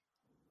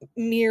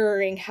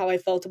mirroring how I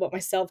felt about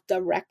myself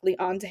directly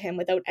onto him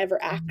without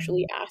ever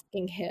actually Mm.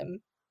 asking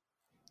him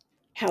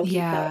how he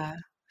felt. Yeah.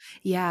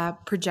 Yeah,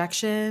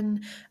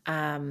 projection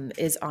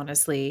is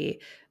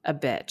honestly a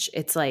bitch.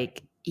 It's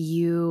like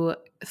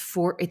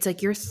it's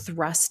like you're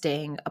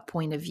thrusting a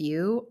point of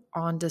view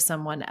onto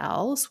someone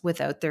else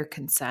without their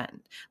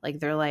consent. Like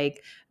they're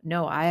like,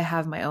 "No, I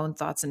have my own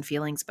thoughts and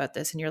feelings about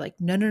this." And you're like,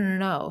 "No, no, no,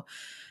 no.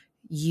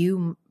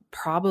 You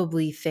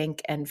probably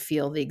think and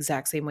feel the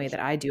exact same way that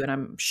I do and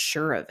I'm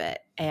sure of it."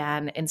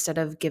 And instead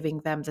of giving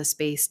them the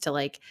space to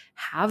like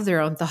have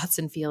their own thoughts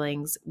and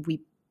feelings,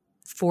 we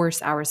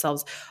force our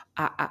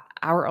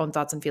own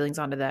thoughts and feelings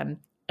onto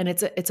them And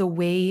it's a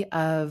way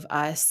of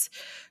us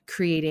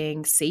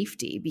creating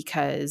safety,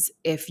 because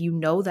if you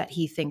know that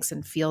he thinks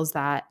and feels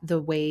that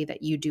the way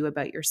that you do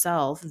about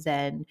yourself,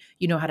 then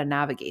you know how to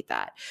navigate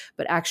that.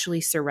 But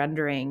actually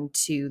surrendering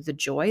to the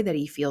joy that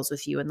he feels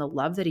with you and the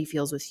love that he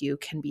feels with you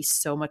can be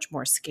so much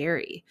more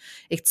scary.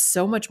 It's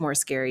so much more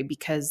scary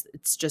because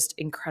it's just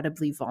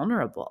incredibly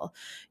vulnerable,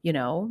 you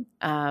know?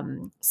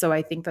 So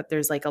I think that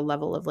there's like a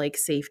level of like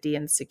safety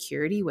and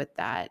security with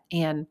that.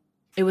 And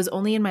it was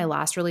only in my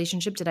last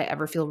relationship did I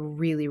ever feel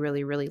really,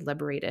 really, really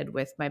liberated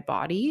with my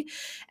body.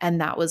 And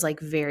that was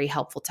like very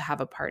helpful to have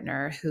a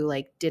partner who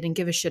like didn't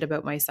give a shit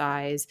about my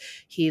size.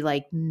 He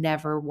like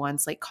never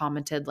once like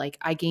commented, like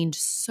I gained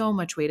so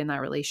much weight in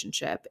that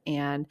relationship.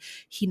 And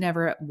he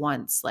never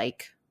once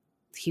like,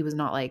 he was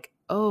not like,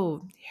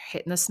 oh,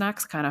 hitting the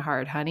snacks kind of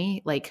hard,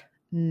 honey. Like,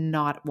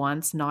 not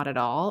once, not at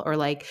all. Or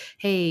like,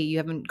 hey, you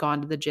haven't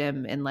gone to the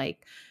gym in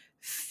like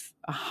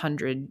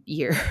 100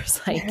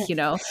 years. Like, you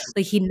know,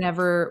 like he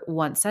never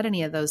once said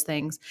any of those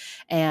things.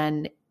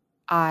 And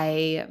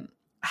I,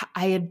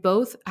 I had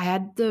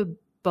the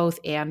both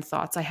and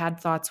thoughts. I had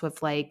thoughts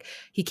with like,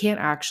 he can't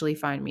actually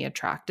find me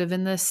attractive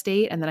in this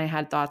state. And then I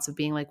had thoughts of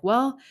being like,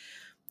 well,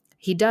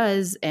 he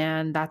does,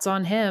 and that's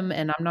on him.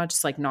 And I'm not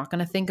just like not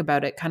going to think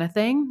about it kind of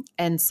thing.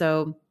 And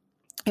so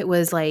it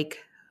was like,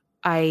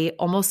 I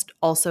almost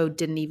also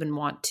didn't even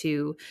want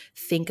to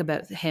think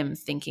about him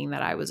thinking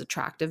that I was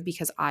attractive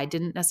because I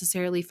didn't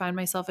necessarily find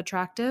myself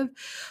attractive.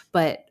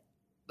 But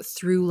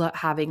through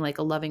having like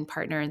a loving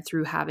partner and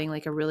through having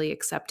like a really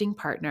accepting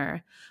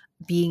partner,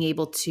 being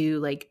able to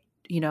like,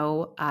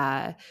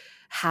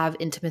 have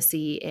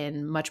intimacy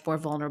in much more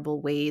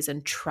vulnerable ways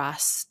and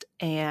trust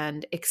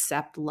and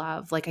accept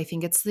love. Like, I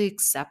think it's the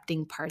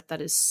accepting part that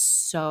is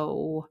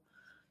so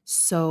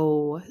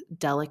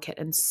delicate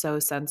and so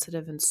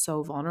sensitive and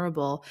so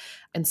vulnerable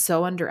and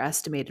so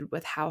underestimated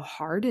with how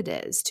hard it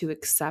is to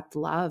accept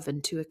love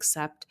and to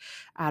accept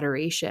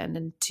adoration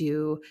and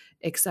to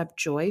accept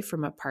joy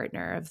from a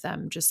partner, of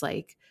them just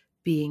like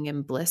being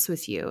in bliss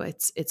with you.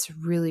 It's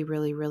really,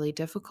 really, really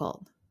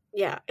difficult.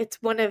 Yeah, it's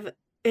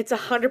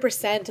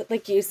 100%,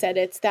 like you said,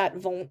 it's that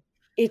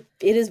it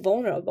is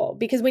vulnerable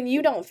because when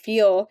you don't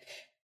feel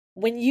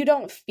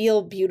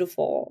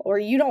beautiful or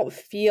you don't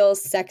feel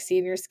sexy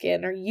in your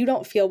skin or you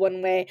don't feel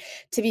one way,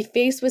 to be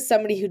faced with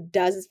somebody who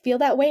does feel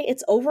that way,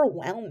 it's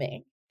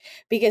overwhelming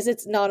because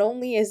it's not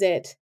only is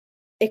it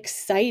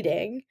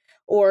exciting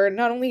or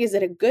not only is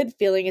it a good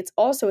feeling, it's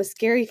also a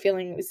scary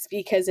feeling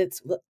because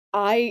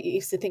I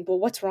used to think, well,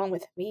 what's wrong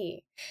with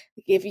me?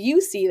 Like, if you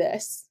see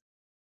this,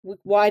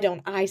 why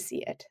don't I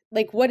see it?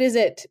 Like, what is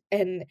it?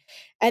 And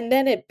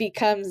then it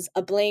becomes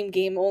a blame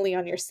game only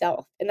on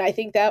yourself. And I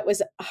think that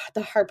was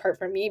the hard part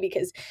for me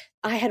because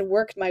I had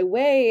worked my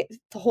way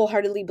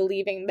wholeheartedly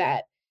believing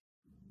that,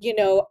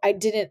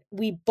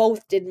 we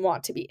both didn't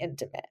want to be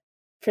intimate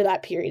for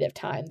that period of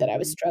time that I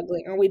was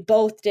struggling, or we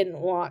both didn't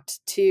want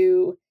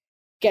to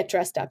get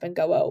dressed up and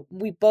go out.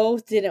 We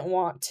both didn't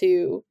want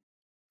to,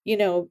 you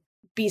know,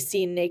 be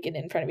seen naked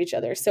in front of each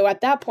other. So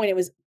at that point, it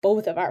was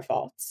both of our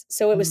faults.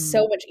 So it was Mm.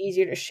 so much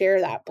easier to share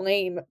that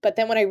blame. But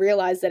then when I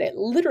realized that it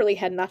literally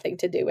had nothing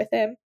to do with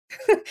him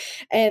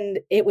and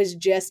it was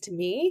just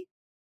me,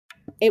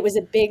 it was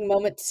a big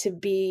moment to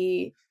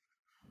be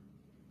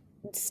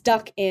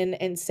stuck in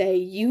and say,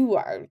 you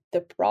are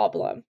the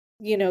problem.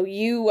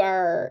 You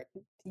are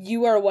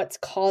what's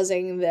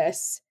causing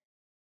this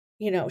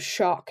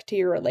shock to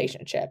your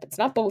relationship. It's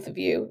not both of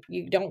you.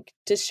 You don't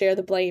just share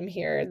the blame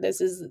here. This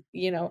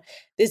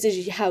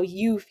is how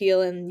you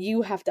feel and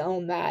you have to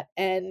own that.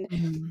 And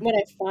Mhm. when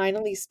I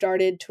finally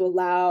started to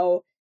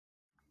allow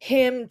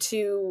him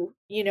to,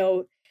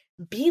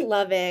 be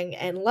loving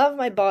and love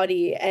my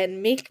body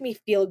and make me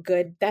feel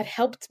good, that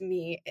helped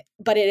me.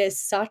 But it is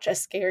such a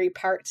scary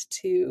part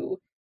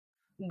to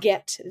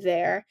get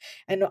there.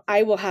 And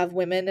I will have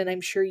women, and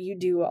I'm sure you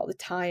do all the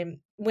time.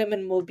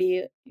 Women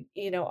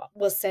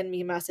will send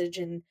me a message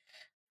and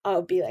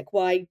I'll be like,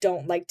 well, I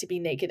don't like to be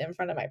naked in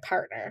front of my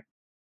partner.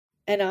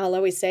 And I'll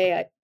always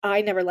say,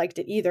 I never liked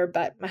it either,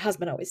 but my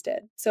husband always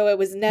did. So it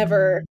was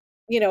never,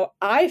 Mhm.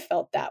 I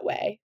felt that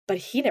way, but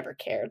he never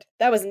cared.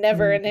 That was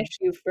never an Mhm.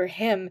 issue for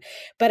him.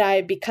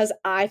 But because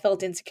I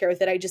felt insecure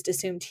with it, I just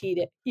assumed he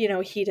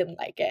didn't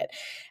like it.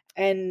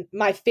 And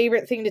my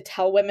favorite thing to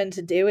tell women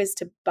to do is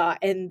to buy,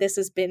 and this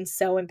has been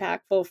so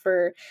impactful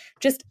for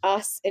just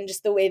us and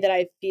just the way that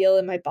I feel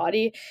in my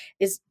body,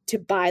 is to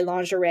buy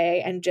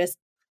lingerie and just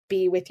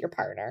be with your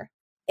partner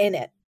in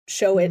it.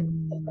 Show it,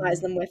 surprise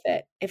Mm. them with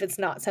it if it's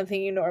not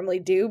something you normally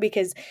do,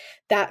 because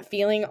that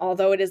feeling,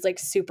 although it is like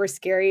super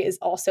scary, is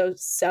also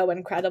so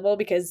incredible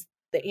because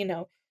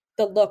the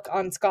look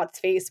on Scott's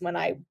face when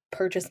I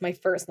purchased my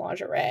first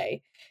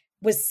lingerie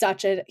was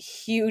such a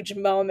huge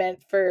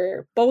moment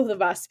for both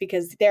of us,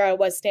 because there I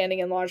was standing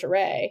in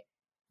lingerie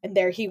and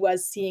there he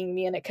was seeing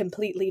me in a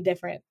completely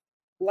different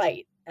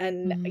light.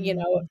 And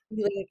Mhm.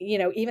 feeling,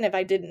 even if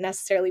I didn't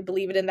necessarily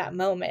believe it in that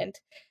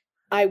moment,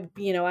 I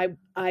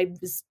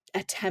was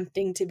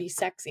attempting to be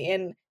sexy,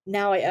 and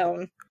now I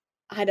own,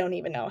 I don't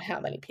even know how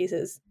many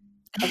pieces.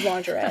 of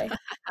lingerie.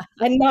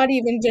 And not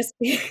even just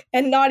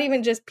and not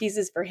even just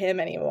pieces for him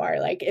anymore.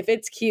 Like, if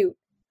it's cute,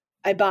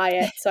 I buy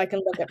it so I can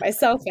look at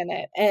myself in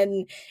it,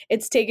 and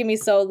it's taken me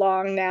so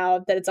long now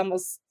that it's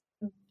almost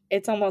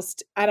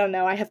I don't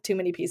know, I have too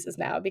many pieces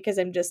now because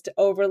I'm just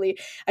overly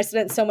I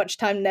spent so much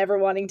time never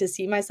wanting to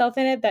see myself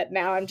in it that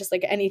now I'm just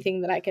like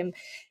anything that I can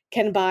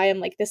buy, I'm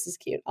like, "This is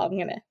cute. I'm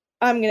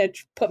gonna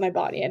put my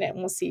body in it, and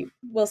we'll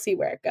see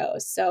where it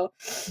goes." So,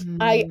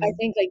 I Mm,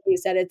 think like you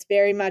said, it's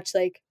very much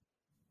like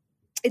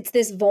it's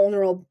this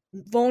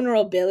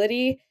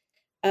vulnerability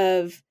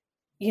of,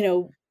 you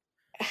know,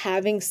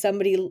 having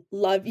somebody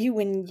love you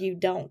when you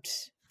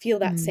don't feel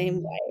that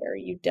same mm. way or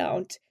you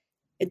don't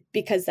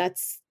because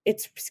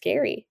it's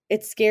scary.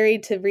 It's scary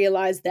to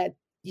realize that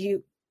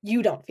you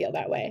don't feel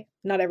that way.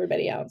 Not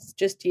everybody else,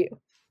 just you.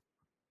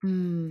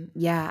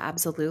 Yeah,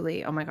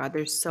 absolutely. Oh my God,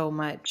 there's so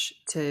much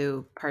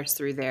to parse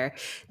through there.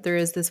 There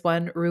is this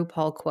one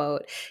RuPaul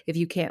quote: if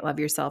you can't love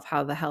yourself,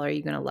 how the hell are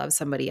you going to love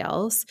somebody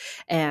else?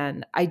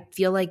 And I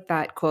feel like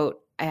that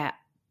quote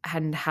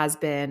and has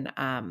been,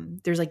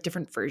 there's like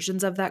different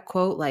versions of that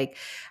quote, like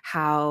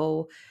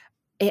how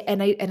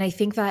and I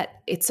think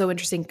that it's so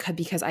interesting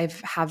because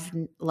have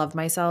loved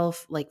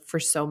myself like for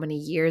so many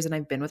years, and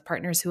I've been with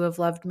partners who have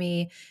loved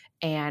me,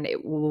 and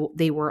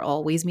they were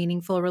always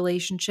meaningful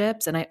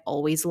relationships, and I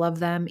always loved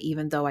them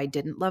even though I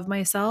didn't love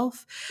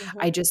myself.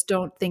 I Mhm. just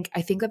don't think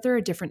I think that there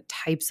are different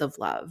types of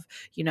love.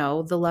 You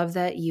know, the love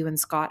that you and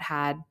Scott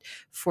had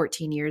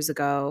 14 years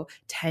ago,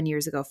 10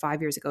 years ago,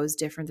 5 years ago is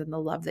different than the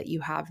love that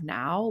you have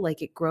now.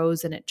 Like, it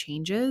grows and it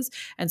changes.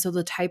 And so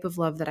the type of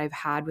love that I've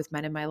had with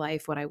men in my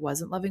life when I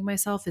wasn't loving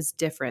myself is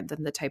different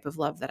than the type of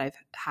love that I've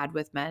had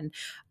with men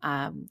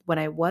when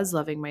I was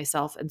loving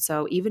myself. And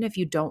so even if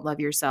you don't love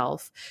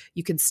yourself,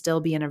 you can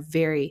still be in a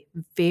very,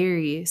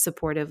 very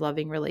supportive,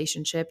 loving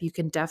relationship. You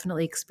can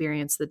definitely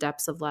experience the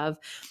depths of love.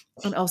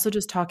 And also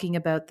just talking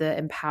about the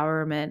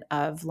empowerment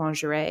of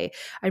lingerie.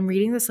 I'm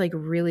reading this like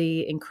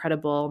really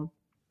incredible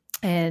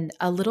and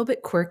a little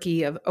bit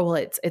quirky of, oh well,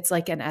 it's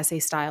like an essay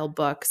style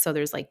book, so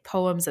there's like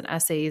poems and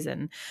essays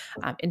and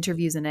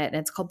interviews in it, and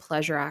it's called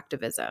Pleasure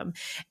Activism.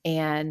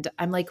 And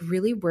I'm like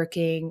really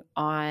working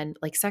on,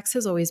 like, sex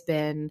has always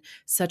been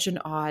such an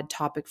odd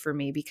topic for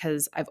me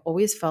because I've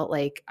always felt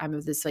like I'm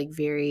of this like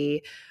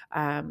very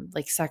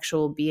like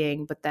sexual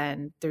being, but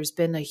then there's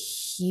been a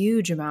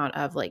huge amount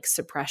of like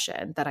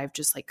suppression that I've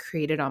just like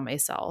created on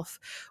myself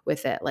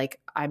with it. Like,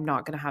 I'm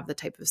not going to have the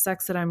type of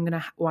sex that I'm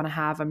going to want to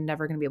have. I'm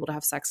never going to be able to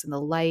have sex in the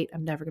light.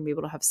 I'm never going to be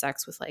able to have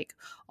sex with like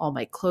all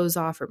my clothes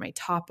off or my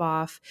top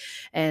off.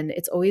 And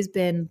it's always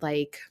been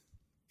like,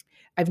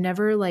 I've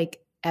never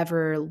like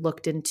ever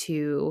looked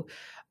into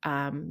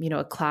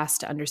a class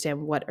to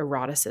understand what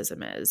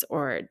eroticism is,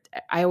 or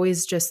I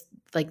always just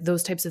like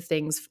those types of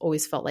things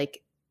always felt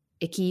like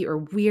icky or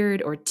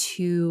weird or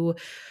too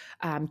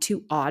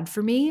odd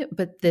for me.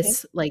 But Mhm.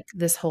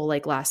 this whole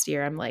like last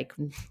year, I'm like,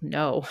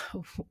 no,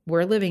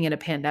 we're living in a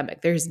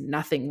pandemic. There's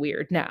nothing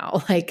weird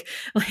now. Like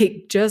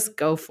just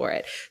go for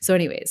it. So,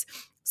 anyways,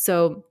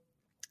 so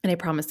and I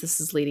promise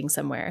this is leading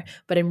somewhere,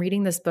 but I'm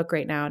reading this book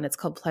right now and it's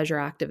called Pleasure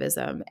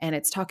Activism. And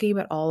it's talking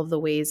about all of the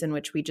ways in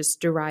which we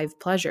just derive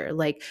pleasure.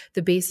 Like,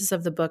 the basis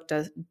of the book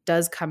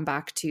does come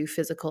back to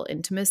physical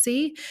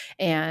intimacy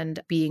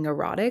and being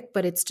erotic,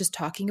 but it's just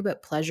talking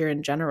about pleasure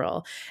in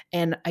general.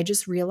 And I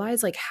just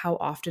realized like how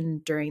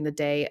often during the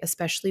day,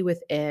 especially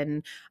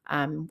within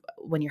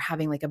when you're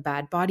having like a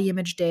bad body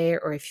image day,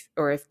 or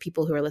if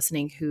people who are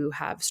listening who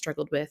have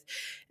struggled with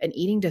an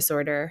eating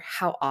disorder,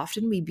 how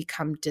often we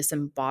become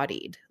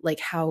disembodied, like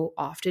how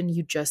often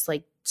you just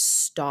like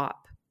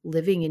stop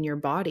living in your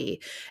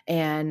body,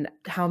 and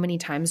how many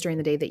times during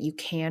the day that you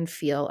can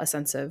feel a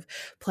sense of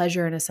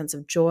pleasure and a sense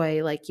of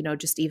joy. Like,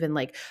 just even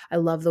like, I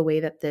love the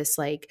way that this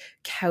like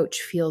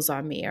couch feels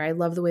on me, or I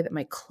love the way that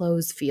my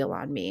clothes feel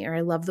on me, or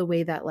I love the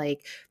way that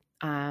like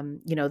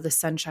the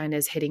sunshine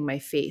is hitting my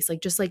face,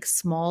 like just like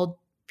small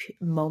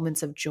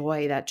moments of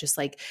joy that just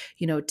like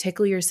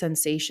tickle your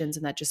sensations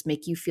and that just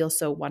make you feel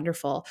so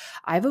wonderful.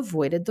 I've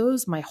avoided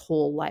those my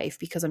whole life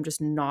because I'm just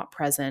not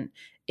present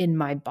in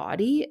my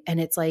body,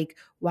 and it's like,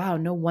 wow,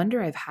 no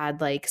wonder I've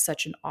had like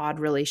such an odd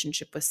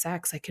relationship with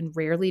sex. I can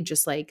rarely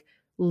just like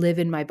live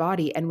in my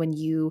body. And when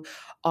you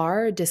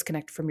are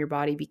disconnected from your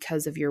body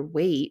because of your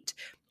weight,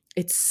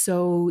 it's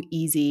so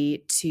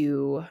easy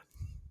to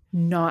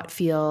not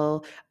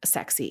feel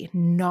sexy,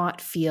 not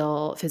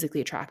feel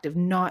physically attractive,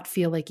 not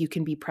feel like you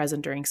can be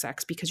present during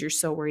sex because you're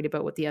so worried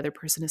about what the other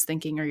person is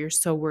thinking, or you're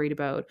so worried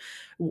about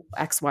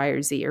X, Y,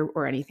 or Z,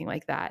 or anything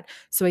like that.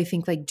 So I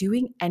think like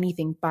doing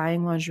anything,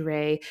 buying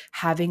lingerie,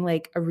 having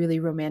like a really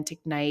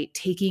romantic night,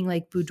 taking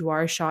like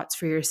boudoir shots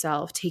for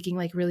yourself, taking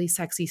like really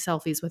sexy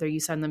selfies, whether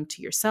you send them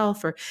to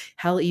yourself or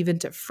hell, even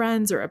to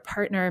friends or a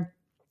partner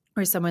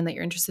or someone that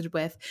you're interested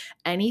with,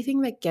 anything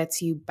that gets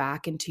you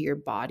back into your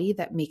body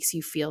that makes you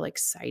feel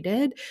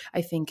excited,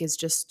 I think is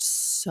just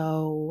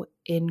so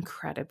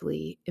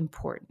incredibly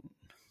important.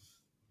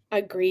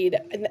 Agreed.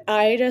 And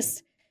I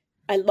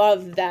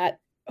love that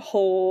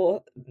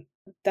whole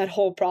that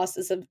whole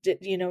process of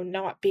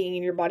not being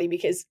in your body,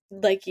 because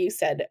like you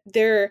said,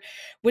 there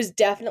was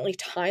definitely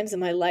times in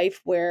my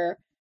life where,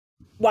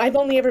 well, I've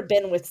only ever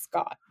been with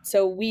Scott.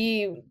 So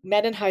we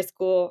met in high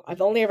school.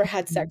 I've only ever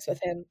had Mhm. sex with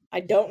him.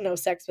 I don't know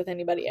sex with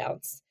anybody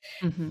else.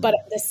 But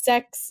Mhm. the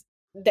sex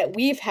that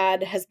we've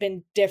had has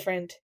been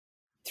different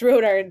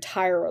throughout our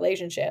entire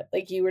relationship.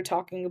 Like you were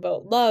talking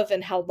about love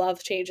and how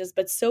love changes,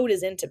 but so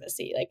does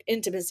intimacy. Like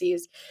intimacy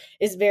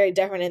is very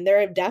different. And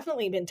there have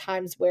definitely been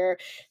times where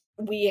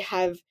we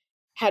have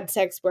had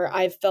sex where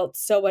I've felt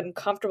so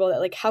uncomfortable that,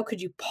 like, how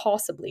could you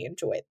possibly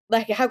enjoy it?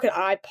 Like, how could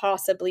I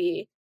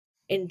possibly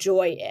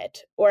enjoy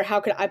it? Or how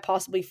could I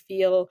possibly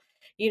feel,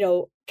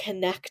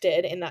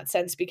 connected in that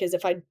sense? Because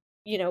if I,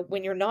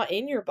 when you're not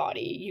in your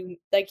body, you,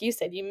 like you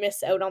said, you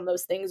miss out on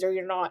those things, or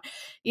you're not,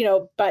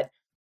 but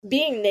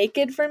being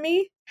naked for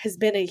me has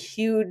been a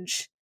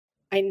huge,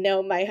 I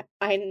know my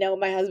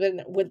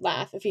husband would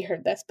laugh if he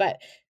heard this,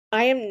 but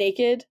I am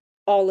naked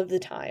all of the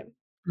time.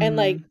 And,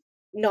 like, Mm.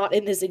 not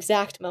in this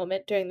exact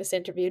moment during this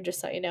interview, just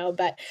so you know,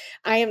 but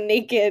I am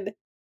naked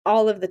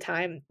all of the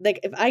time. Like,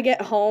 if I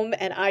get home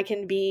and I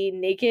can be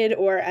naked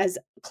or as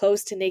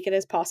close to naked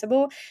as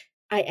possible,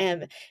 I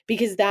am,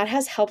 because that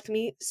has helped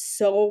me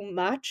so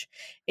much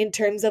in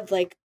terms of,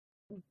 like,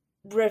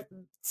 re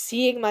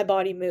seeing my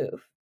body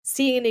move,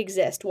 seeing it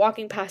exist,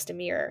 walking past a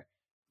mirror,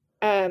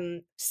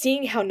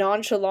 seeing how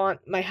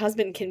nonchalant my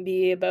husband can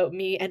be about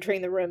me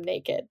entering the room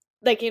naked.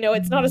 Like,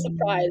 it's not a Mm.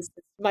 surprise,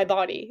 it's my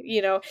body,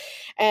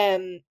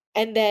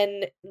 and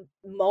then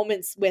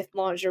moments with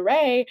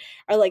lingerie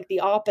are, like, the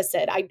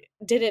opposite. I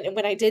didn't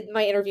When I did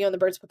my interview on the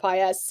Birds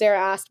Papaya, Sarah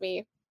asked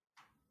me,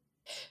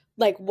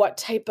 like, what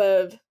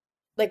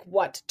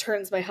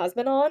turns my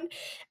husband on,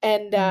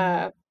 and,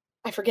 Mm.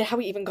 I forget how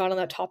we even got on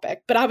that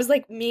topic, but I was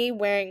like, me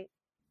wearing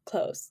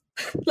clothes,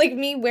 like,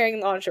 me wearing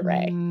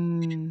lingerie.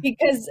 Mm.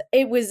 Because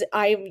it was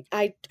I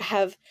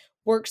have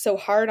worked so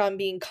hard on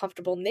being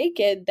comfortable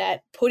naked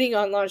that putting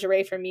on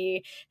lingerie for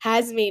me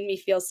has made me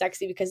feel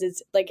sexy, because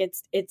it's like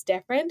it's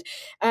different.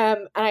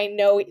 And I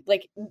know,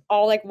 like,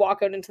 I'll, like,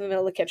 walk out into the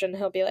middle of the kitchen, and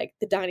he'll be like,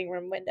 "The dining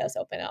room window's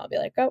open." And I'll be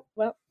like, "Oh,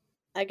 well,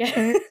 I guess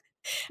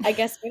I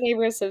guess my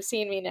neighbors have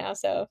seen me now,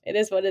 so it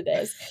is what it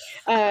is."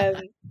 Um,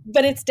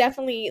 but it's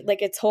definitely,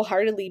 like, it's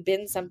wholeheartedly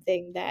been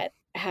something that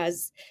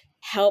has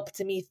helped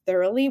me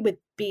thoroughly with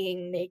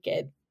being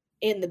naked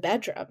in the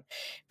bedroom,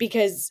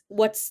 because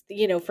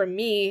for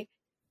me,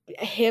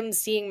 him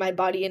seeing my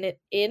body in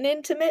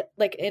intimate,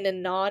 like, in a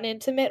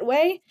non-intimate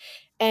way,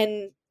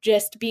 and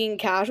just being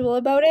casual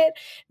about it,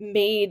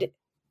 made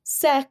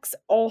sex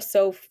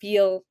also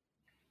feel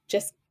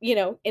just,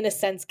 in a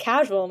sense,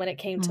 casual when it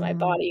came to my Mm.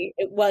 body.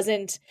 It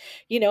wasn't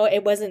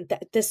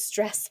this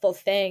stressful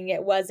thing.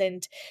 It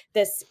wasn't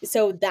this.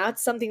 So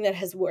that's something that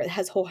has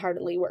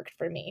wholeheartedly worked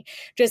for me.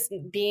 Just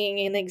being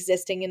and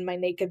existing in my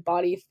naked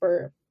body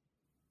for,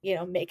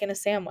 making a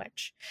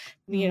sandwich,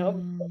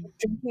 Mm.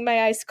 drinking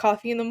my iced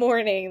coffee in the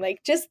morning,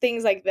 like, just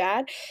things like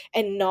that,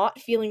 and not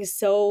feeling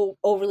so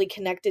overly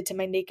connected to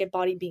my naked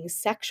body being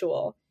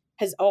sexual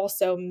has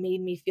also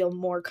made me feel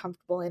more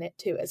comfortable in it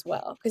too as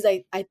well, because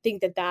I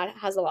think that that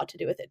has a lot to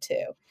do with it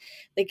too.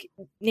 Like,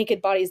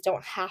 naked bodies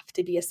don't have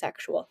to be a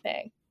sexual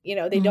thing,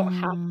 they don't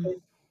have Mm.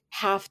 to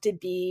have to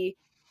be,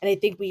 and I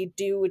think we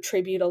do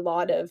attribute a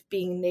lot of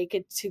being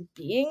naked to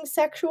being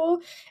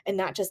sexual, and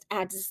that just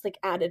adds this, like,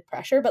 added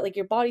pressure, but, like,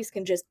 your bodies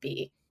can just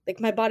be. Like,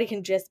 my body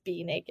can just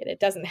be naked, it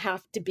doesn't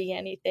have to be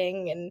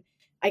anything, and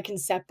I can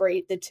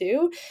separate the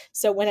 2.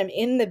 So when I'm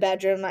in the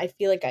bedroom, I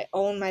feel like I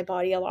own my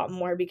body a lot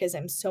more because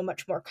I'm so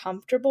much more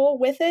comfortable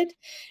with it,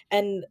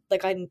 and,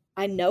 like,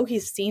 I know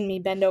he's seen me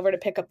bend over to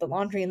pick up the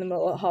laundry in the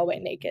middle of the hallway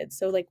naked,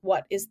 so, like,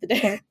 what is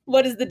the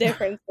what is the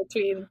difference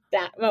between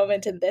that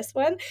moment and this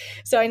one?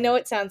 So I know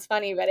it sounds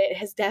funny, but it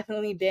has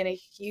definitely been a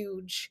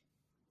huge,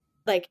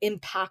 like,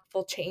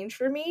 impactful change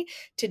for me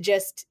to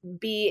just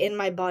be in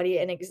my body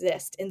and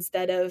exist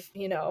instead of,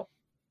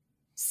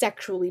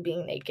 sexually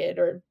being naked,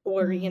 or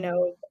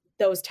Mm.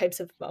 those types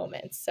of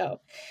moments.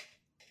 So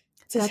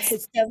it's That's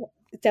it's defi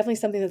it's definitely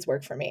something that's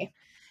worked for me.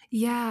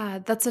 Yeah,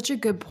 that's such a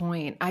good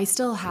point. I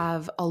still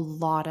have a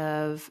lot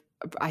of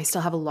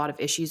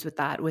issues with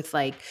that, with,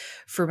 like,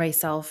 for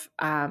myself,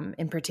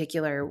 in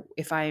particular,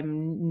 if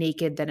I'm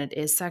naked, then it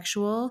is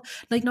sexual.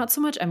 Like, not so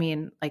much, I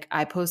mean, like,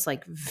 I post,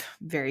 like,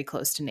 very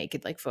close to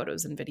naked, like,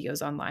 photos and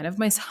videos online of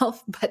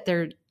myself, but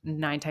they're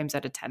 9 times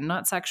out of 10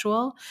 not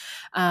sexual.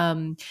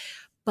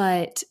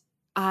 But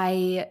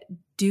I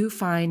do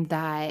find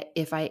that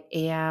if I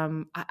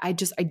am I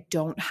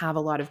don't have a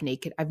lot of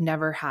naked I've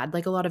never had,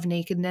 like, a lot of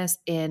nakedness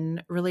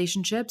in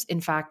relationships. In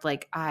fact,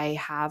 like, I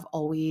have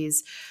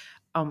always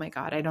oh my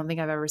god, I don't think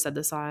I've ever said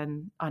this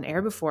on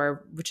air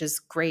before, which is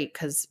great,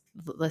 'cause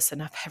listen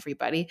up,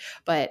 everybody,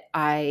 but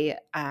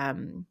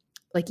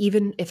like,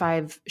 even if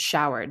I've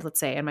showered, let's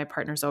say, and my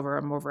partner's over,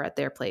 I'm over at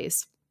their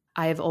place,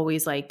 I've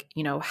always, like,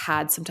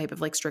 had some type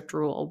of, like, strict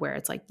rule where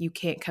it's like, "You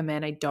can't come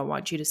in, I don't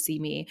want you to see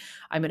me.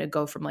 I'm gonna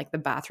go from, like, the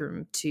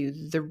bathroom to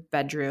the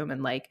bedroom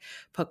and, like,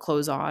 put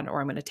clothes on,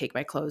 or I'm gonna take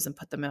my clothes and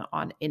put them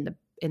on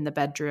in the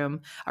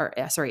bedroom, or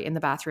sorry, in the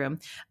bathroom.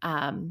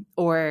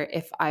 Or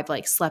if I've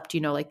like slept,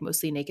 like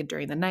mostly naked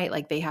during the night,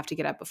 like they have to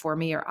get up before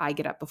me or I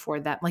get up before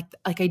them. Like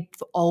I've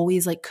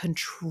always like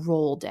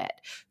controlled it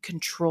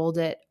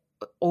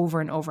over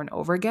and over and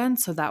over again.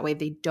 So that way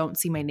they don't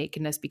see my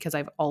nakedness, because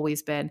I've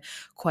always been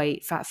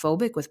quite fat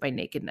phobic with my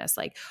nakedness.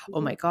 Like,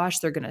 oh my gosh,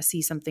 they're going to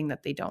see something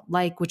that they don't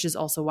like, which is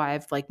also why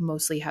I've like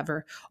mostly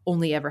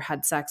only ever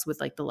had sex with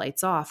like the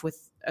lights off,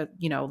 with,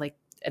 like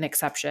an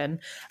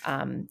exception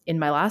in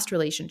my last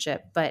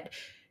relationship. But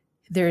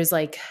there's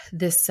like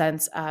this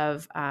sense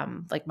of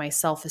like my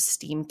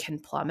self-esteem can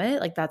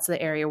plummet. Like that's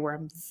the area where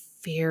I'm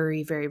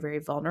very, very, very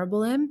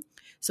vulnerable in.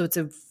 So it's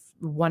a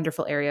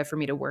wonderful area for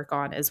me to work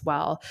on as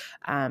well.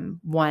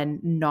 One,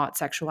 not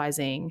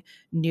sexualizing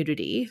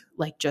nudity,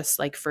 like just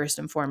like first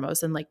and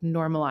foremost, and like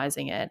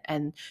normalizing it.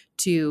 And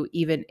two,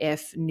 even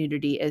if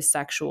nudity is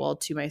sexual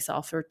to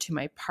myself or to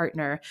my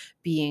partner,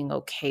 being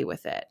okay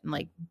with it and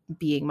like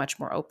being much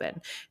more open.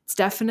 It's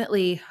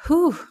definitely,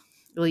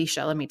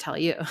 Alicia, let me tell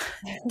you,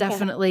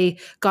 definitely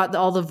got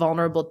all the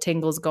vulnerable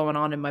tingles going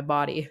on in my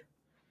body.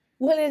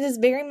 Well, it is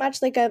very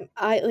much like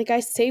I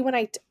say when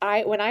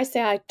I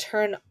say I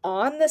turn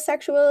on the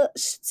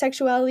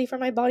sexuality for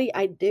my body,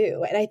 I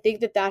do, and I think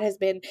that has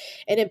been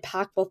an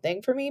impactful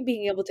thing for me,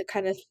 being able to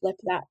kind of flip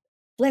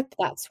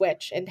that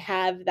switch and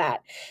have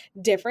that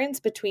difference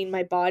between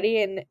my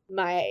body and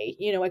my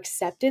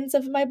acceptance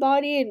of my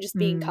body and just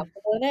being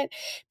comfortable in it,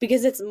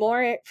 because it's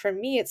more, for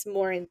me, it's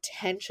more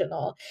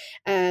intentional,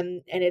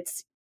 and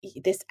it's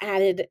this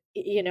added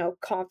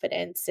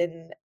confidence,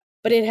 and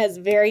but it has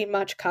very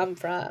much come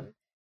from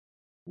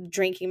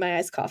drinking my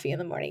iced coffee in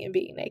the morning and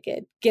being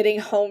naked, getting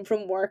home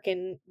from work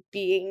and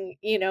being,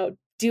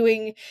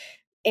 answering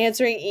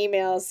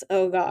emails.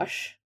 Oh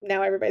gosh,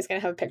 now everybody's gonna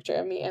have a picture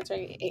of me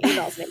answering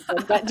emails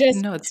naked, but just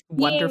No, it's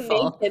being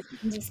wonderful. naked,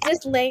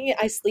 just laying,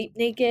 I sleep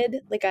naked.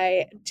 Like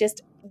I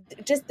just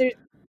there,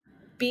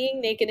 being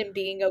naked and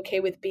being okay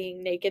with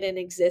being naked and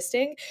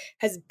existing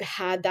has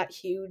had that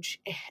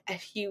a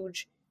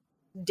huge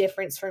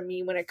difference for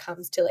me when it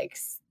comes to like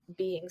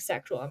being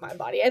sexual in my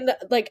body. And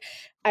like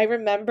I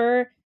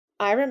remember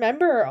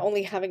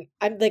only having,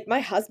 I'm like, my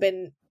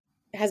husband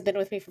has been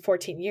with me for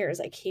 14 years,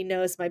 like he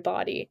knows my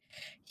body.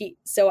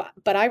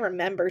 But I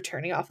remember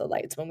turning off the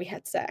lights when we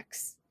had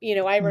sex. We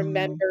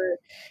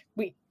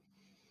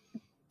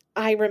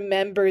I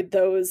remember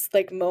those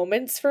like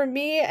moments for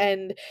me,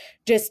 and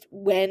just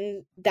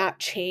when that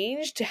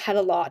changed had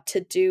a lot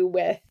to do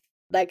with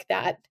like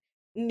that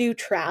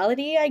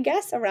neutrality, I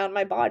guess, around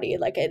my body,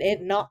 like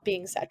it not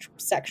being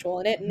sexual,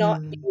 and it not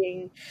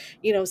being,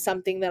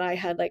 something that I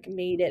had like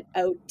made it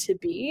out to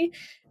be.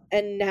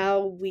 And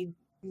now we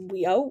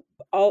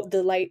all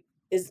the light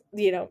is,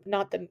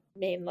 not the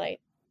main light,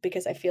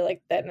 because I feel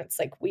like then it's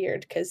like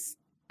weird because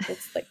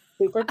it's like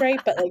super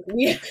bright, but like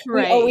we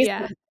Right. always,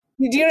 Yeah. do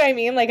you know what I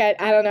mean? Like,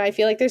 I don't know. I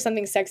feel like there's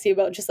something sexy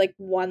about just like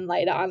one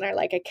light on, or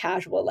like a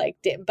casual like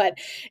dim, but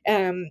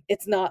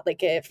it's not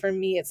like for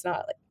me, it's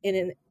not like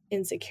an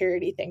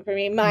insecurity thing for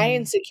me. My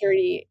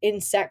insecurity in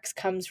sex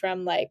comes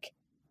from like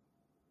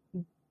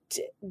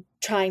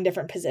trying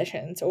different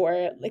positions,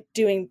 or like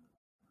doing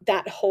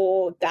that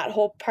whole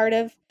part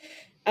of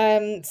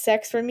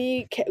sex for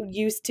me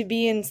used to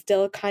be, and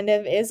still kind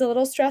of is, a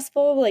little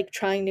stressful, like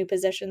trying new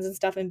positions and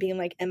stuff and being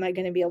like, am I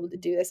going to be able to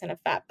do this in a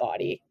fat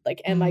body?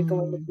 Like, am I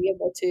going to be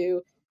able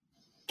to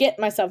get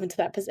myself into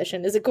that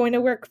position? Is it going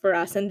to work for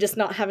us? And just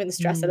not having the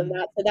stress out of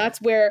that. So that's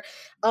where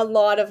a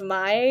lot of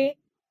my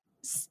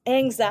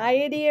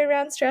anxiety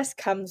around stress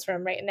comes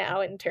from right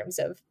now, in terms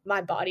of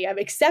my body. I've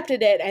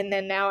accepted it, and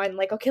then now I'm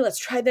like, okay, let's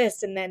try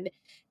this, and then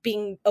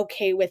being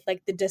okay with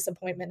like the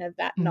disappointment of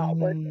that not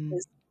working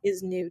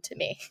is new to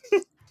me.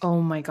 Oh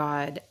my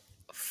God.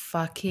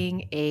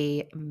 Fucking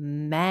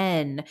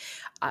amen.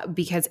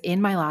 Because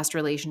in my last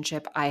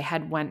relationship, I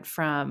had went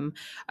from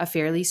a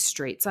fairly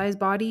straight size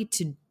body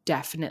to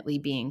definitely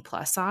being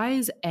plus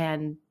size.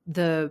 And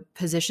the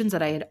positions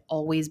that I had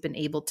always been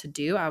able to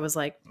do, I was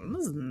like,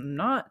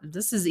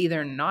 this is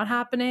either not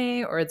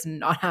happening or it's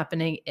not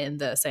happening in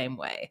the same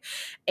way.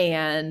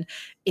 And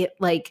it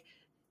like,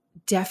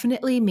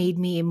 definitely made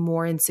me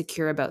more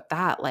insecure about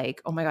that.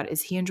 Like, oh my God,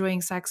 is he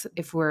enjoying sex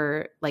if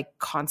we're like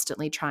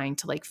constantly trying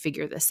to like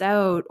figure this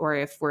out, or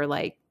if we're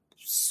like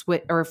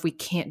or if we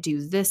can't do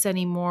this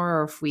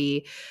anymore,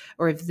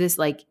 or if this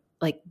like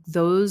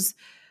those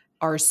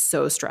are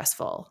so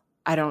stressful.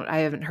 I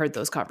haven't heard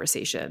those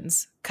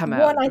conversations come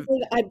One, out. I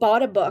think I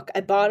bought a book.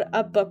 I bought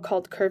a book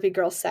called Curvy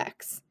Girl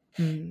Sex.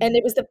 Mm. And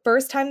it was the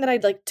first time that I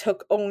like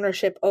took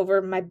ownership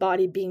over my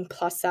body being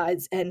plus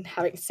size and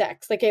having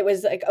sex. Like, it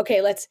was like,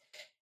 okay, let's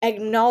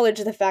acknowledge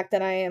the fact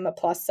that I am a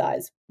plus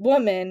size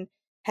woman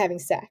having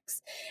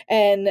sex.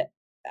 And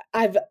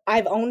I've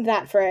owned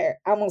that for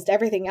almost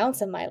everything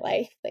else in my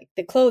life, like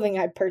the clothing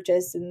I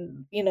purchase,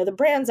 and the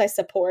brands I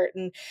support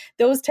and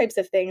those types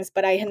of things.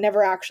 But I had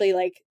never actually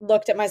like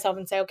looked at myself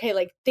and say, okay,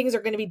 like things are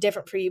going to be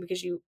different for you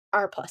because you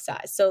are plus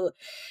size. So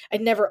I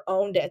never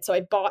owned it. So I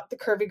bought the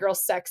Curvy Girl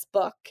Sex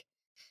book,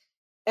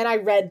 and I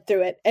read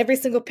through it, every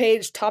single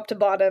page, top to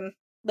bottom.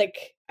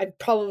 like I've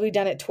probably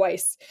done it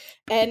twice.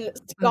 And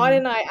Scott Mm.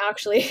 and I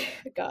actually,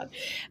 God,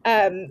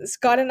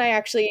 Scott and I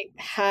actually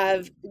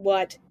have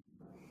what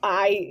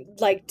I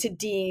like to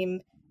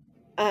deem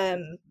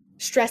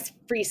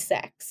stress-free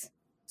sex.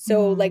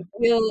 So like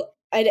Mm.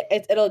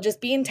 it'll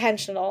just be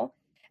intentional,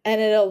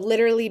 and it'll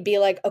literally be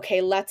like,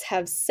 okay, let's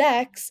have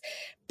sex,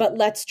 but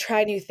let's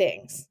try new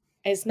things.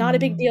 And it's not a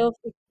big Mm. deal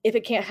if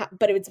it can't happen,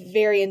 but it's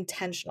very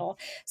intentional.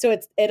 So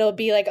it'll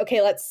be like,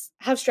 okay, let's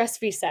have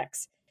stress-free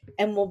sex,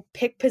 and we'll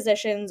pick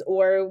positions,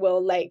 or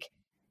we'll like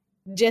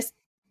just,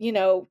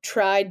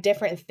 try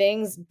different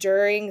things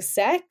during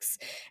sex,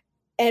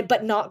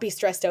 but not be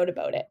stressed out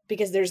about it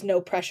because there's no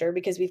pressure,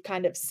 because we've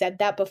kind of said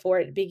that before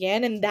it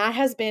began, and that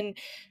has been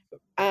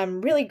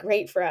really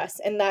great for us.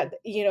 And that,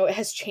 it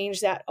has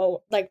changed that,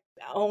 like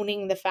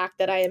owning the fact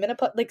that I am in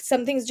like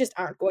some things just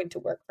aren't going to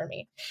work for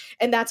me,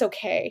 and that's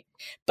okay.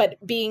 But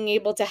being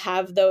able to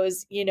have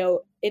those,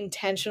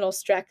 intentional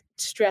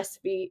stress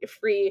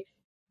free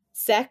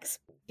sex,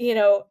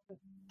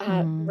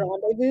 Mm.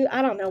 rendezvous,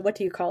 I don't know, what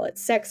do you call it?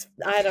 Sex,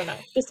 I don't know.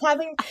 Just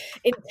having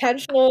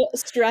intentional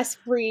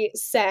stress-free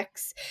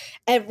sex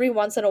every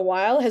once in a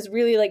while has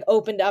really like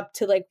opened up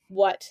to like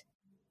what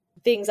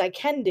things I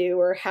can do,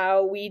 or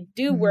how we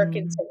do work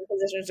in Mm. certain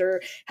positions,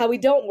 or how we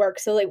don't work,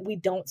 so like we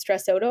don't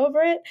stress out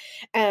over it.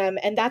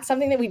 And that's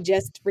something that we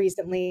just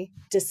recently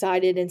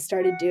decided and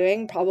started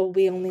doing,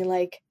 probably only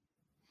like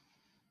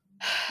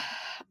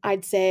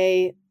I'd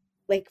say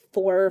like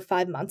 4 or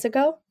 5 months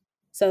ago.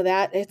 So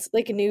that it's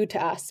like new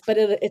to us, but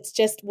it's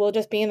just, we'll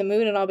just be in the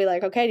mood, and I'll be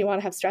like, okay, do you want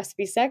to have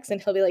stress-free sex? And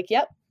he'll be like,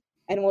 yep.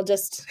 And we'll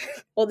just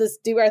we'll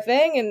just do our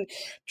thing and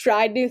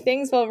try new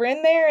things while we're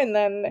in there. And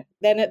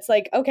then it's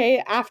like, okay,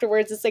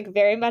 afterwards it's like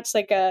very much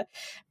like a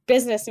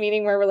business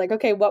meeting where we're like,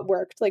 okay, what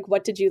worked? Like,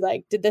 what did you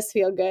like? Did this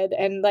feel good?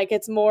 And like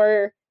it's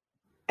more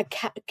a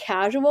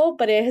casual,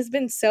 but it has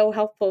been so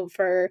helpful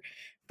for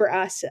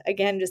us,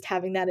 again, just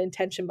having that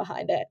intention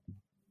behind it.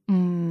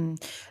 Mm.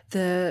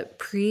 The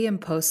pre and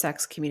post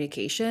sex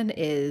communication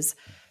is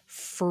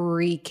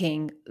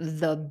freaking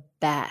the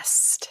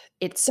best.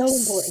 So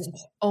important.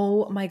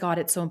 Oh my God,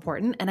 it's so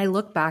important. And I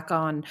look back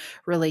on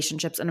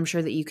relationships, and I'm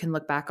sure that you can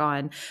look back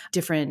on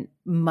different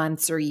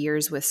months or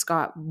years with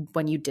Scott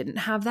when you didn't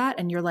have that.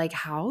 And you're like,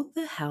 how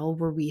the hell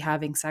were we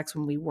having sex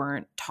when we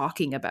weren't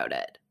talking about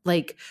it?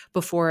 Like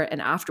before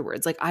and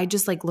afterwards. Like I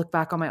just like look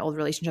back on my old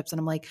relationships and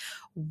I'm like,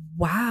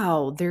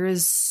 wow, there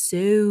is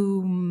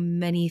so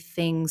many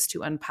things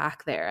to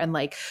unpack there. And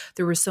like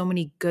there were so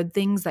many good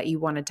things that you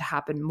wanted to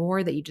happen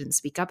more that you didn't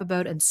speak up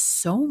about, and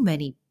so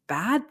many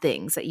bad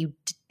things that you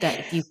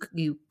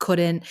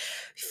couldn't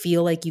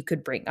feel like you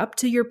could bring up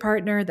to your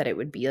partner, that it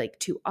would be like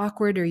too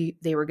awkward, or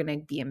they were going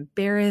to be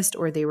embarrassed,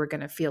 or they were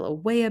going to feel a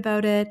way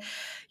about it,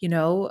 you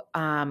know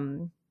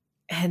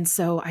and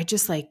so I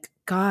just like,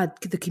 God,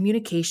 the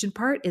communication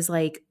part is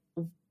like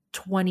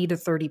 20 to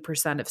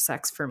 30% of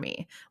sex for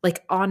me.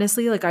 Like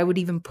honestly, like I would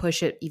even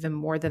push it even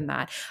more than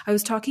that. I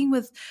was talking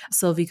with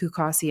Sylvie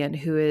Kukassian,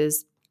 who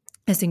is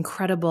this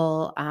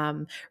incredible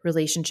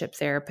relationship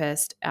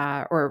therapist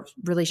or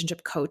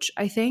relationship coach,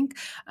 I think,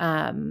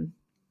 online.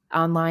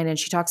 And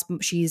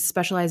she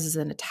specializes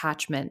in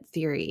attachment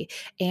theory.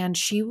 And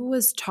she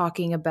was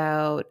talking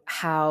about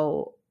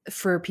how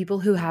for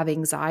people who have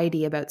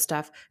anxiety about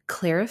stuff,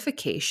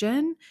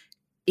 clarification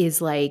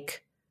is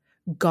like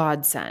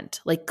God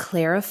sent. Like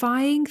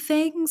clarifying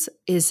things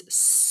is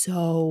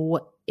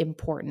so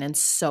important and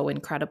so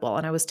incredible.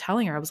 And I was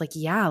telling her, I was like,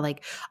 yeah,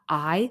 like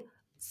I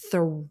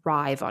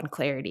thrive on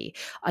clarity.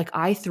 Like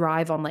I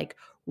thrive on like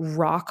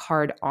rock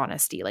hard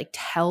honesty. Like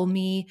tell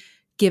me,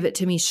 give it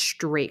to me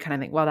straight kind of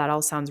thing. Well, that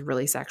all sounds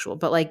really sexual,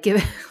 but like give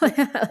it like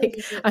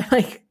I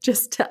like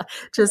just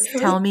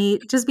tell me,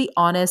 just be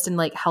honest and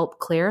like help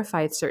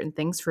clarify certain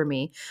things for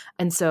me.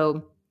 And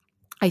so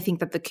I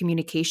think that the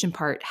communication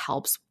part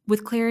helps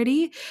with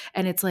clarity.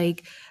 And it's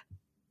like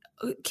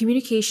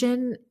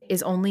communication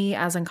is only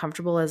as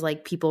uncomfortable as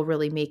like people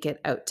really make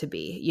it out to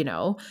be, you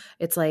know?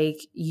 It's like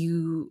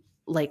you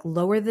like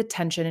lower the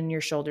tension in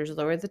your shoulders,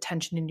 lower the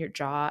tension in your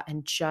jaw,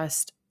 and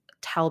just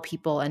tell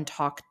people and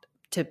talk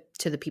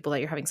to the people that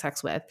you're having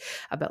sex with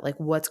about like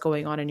what's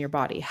going on in your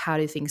body. How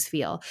do things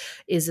feel?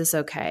 Is this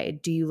okay?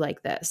 Do you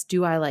like this?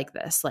 Do I like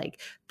this?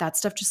 Like that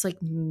stuff just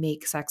like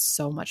makes sex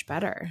so much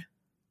better.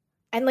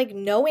 And like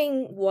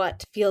knowing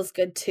what feels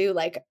good too.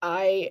 Like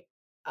I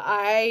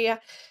I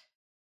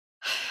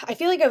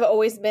feel like I've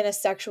always been a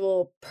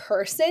sexual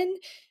person,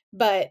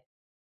 but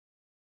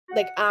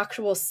like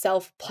actual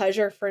self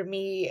pleasure for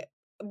me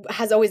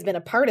has always been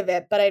a part of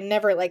it, but I've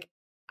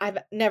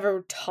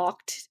never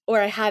talked, or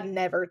I had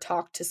never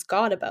talked to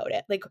Scott about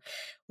it. Like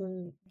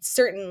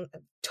certain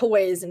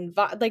toys and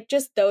like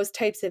just those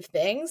types of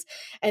things.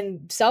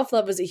 And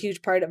self-love was a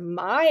huge part of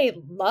my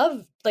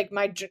love, like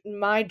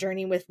my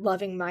journey with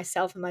loving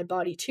myself and my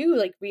body too,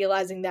 like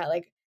realizing that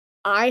like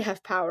I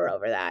have power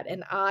over that,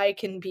 and I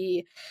can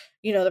be,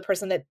 the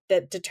person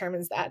that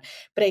determines that.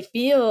 But I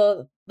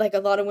feel like a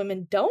lot of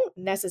women don't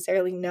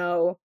necessarily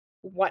know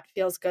what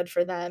feels good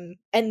for them.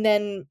 And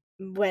then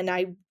when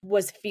I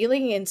was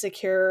feeling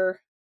insecure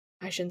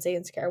I shouldn't say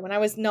insecure, when I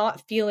was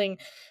not feeling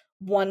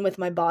one with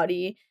my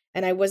body,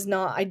 and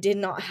I did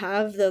not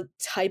have the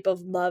type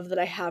of love that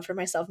I have for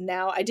myself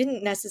now. I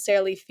didn't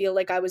necessarily feel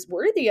like I was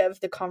worthy of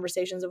the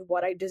conversations of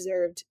what I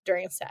deserved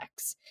during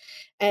sex.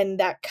 And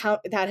that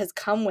has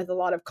come with a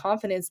lot of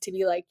confidence to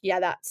be like,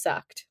 yeah, that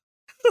sucked.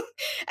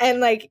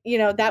 And like,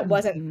 Mhm. that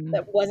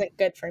wasn't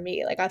good for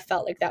me. Like I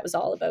felt like that was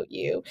all about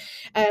you.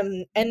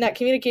 And that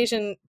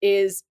communication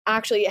is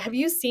actually, have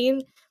you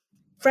seen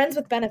Friends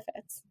with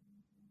Benefits?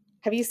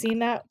 Have you seen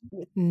that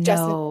with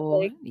Justin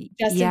No. Timberlake?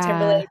 Justin Yeah.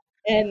 Timberlake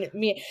and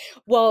me.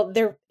 Well,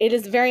 it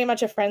is very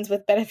much a friends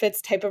with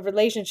benefits type of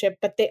relationship,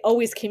 but they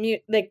always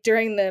like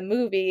during the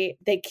movie,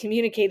 they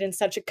communicate in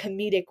such a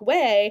comedic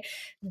way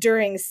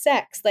during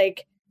sex,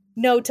 like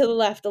no to the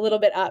left, a little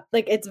bit up.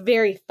 Like it's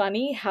very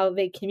funny how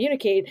they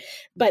communicate,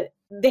 but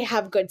they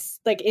have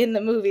like in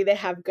the movie they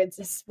have good,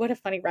 what a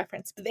funny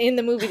reference, but in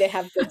the movie they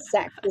have good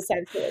sex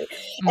essentially.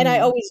 And I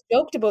Mhm. always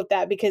joked about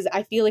that because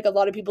I feel like a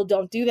lot of people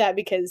don't do that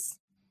because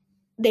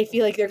they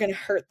feel like they're going to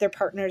hurt their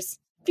partner's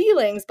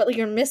feelings, but like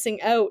you're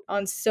missing out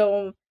on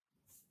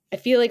I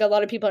feel like a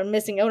lot of people are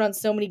missing out on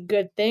so many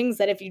good things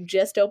that if you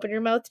just open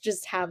your mouth,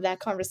 just have that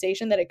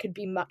conversation, that it could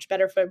be much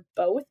better for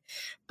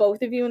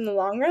both of you in the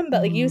long run.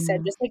 But like you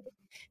said, Mm. just like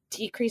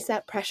decrease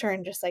that pressure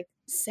and just like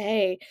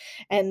say,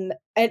 and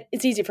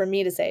it's easy for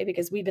me to say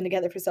because we've been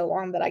together for so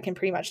long that I can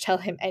pretty much tell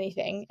him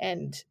anything.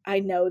 And I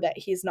know that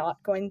he's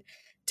not going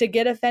to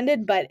get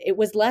offended, but it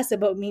was less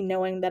about me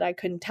knowing that I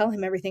couldn't tell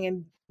him everything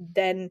and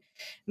then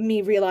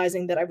me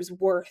realizing that I was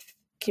worth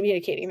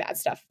communicating that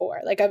stuff for.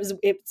 Like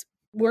it's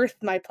worth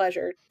my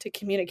pleasure to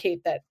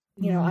communicate that,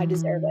 I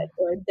deserve it, Mm.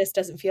 or this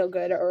doesn't feel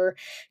good, or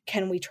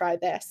can we try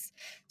this?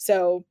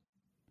 So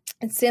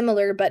it's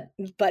similar, but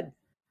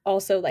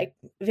also like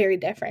very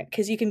different,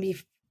 because you can be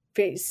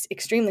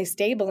extremely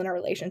stable in a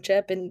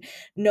relationship and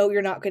know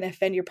you're not going to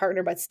offend your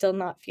partner, but still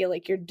not feel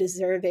like you're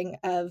deserving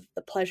of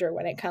the pleasure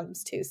when it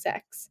comes to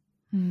sex.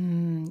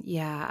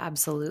 Yeah,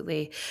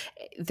 absolutely.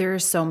 There are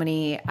so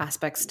many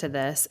aspects to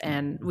this,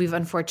 and we've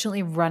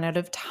unfortunately run out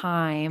of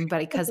time.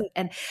 But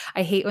and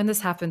I hate when this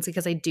happens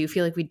because I do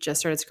feel like we just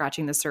started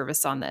scratching the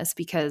surface on this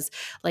because,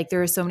 like,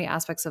 there are so many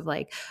aspects of,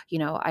 like,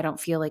 I don't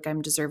feel like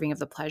I'm deserving of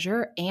the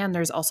pleasure. And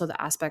there's also the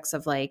aspects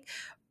of, like,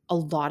 a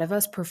lot of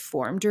us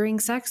perform during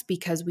sex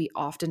because we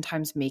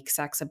oftentimes make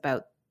sex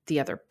about the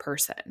other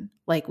person.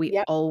 Like we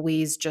Yep.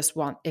 always just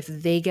want, if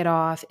they get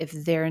off, if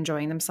they're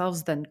enjoying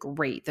themselves, then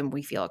great. Then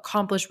we feel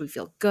accomplished, we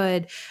feel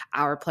good.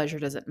 Our pleasure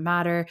doesn't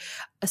matter.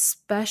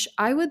 Especially,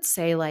 I would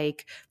say,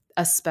 like,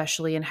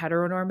 especially in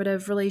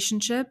heteronormative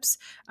relationships,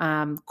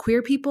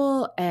 queer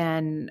people,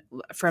 and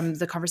from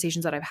the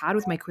conversations that I've had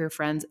with my queer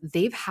friends,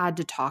 they've had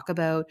to talk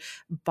about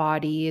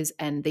bodies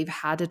and they've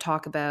had to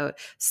talk about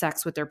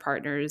sex with their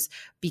partners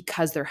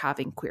because they're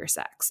having queer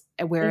sex.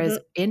 Hmm. Whereas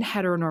in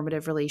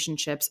heteronormative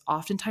relationships,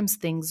 oftentimes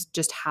things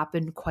just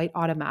happen quite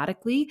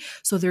automatically.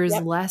 So there's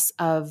Yep. less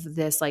of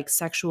this, like,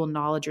 sexual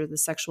knowledge or the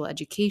sexual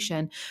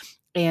education.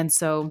 And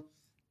so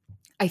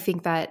I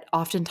think that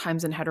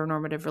oftentimes in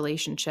heteronormative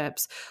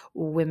relationships,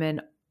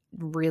 women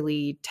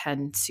really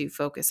tend to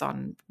focus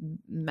on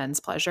men's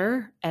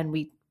pleasure, and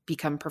we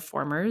become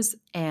performers.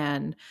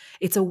 And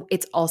it's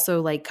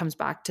also, like, comes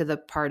back to the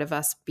part of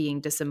us being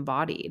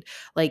disembodied.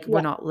 Like, we're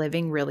Yep. not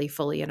living really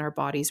fully in our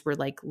bodies. We're,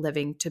 like,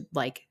 living to,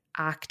 like,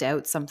 act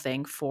out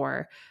something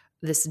for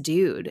this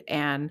dude.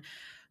 And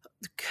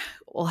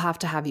we'll have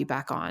to have you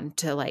back on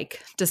to,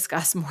 like,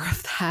 discuss more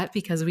of that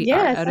because we are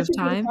Yeah, it's out such of a good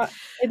time.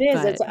 it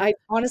is. But I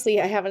honestly,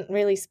 I haven't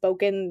really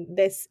spoken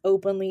this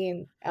openly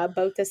and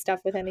about this stuff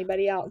with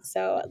anybody else.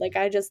 So like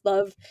I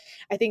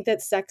think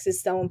that sex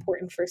is so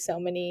important for so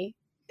many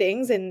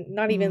things, and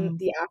not even mm,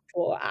 the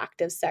actual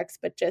act of sex,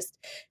 but just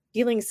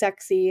feeling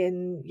sexy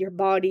in your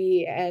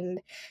body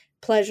and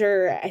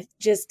pleasure.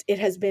 It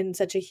has been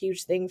such a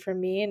huge thing for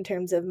me in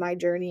terms of my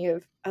journey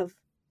of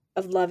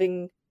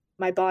loving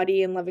my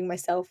body and loving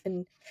myself,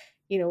 and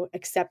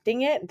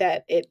accepting it,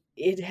 that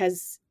it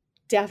has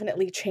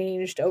definitely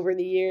changed over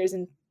the years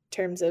in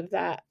terms of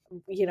that,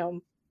 you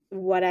know,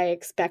 what I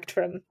expect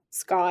from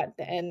Scott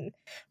and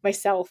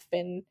myself.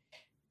 And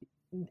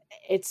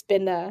it's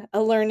been a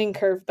learning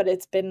curve, but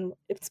it's been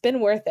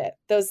worth it.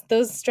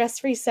 Those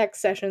stress-free sex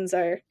sessions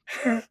are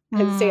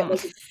I say it mm.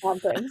 like it's a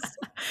conference.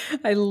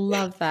 I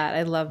love that.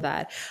 I love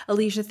that.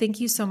 Alicia, thank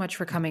you so much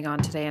for coming on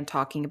today and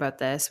talking about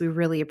this. We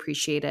really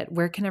appreciate it.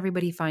 Where can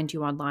everybody find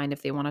you online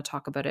if they want to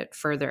talk about it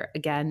further?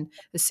 Again,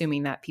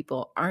 assuming that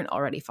people aren't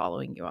already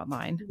following you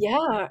online.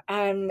 Yeah,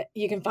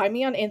 you can find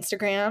me on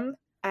Instagram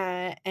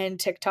and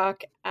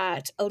TikTok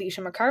at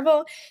Alicia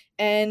McCarville,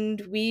 and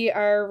we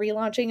are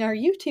relaunching our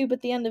YouTube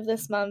at the end of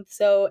this month.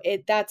 So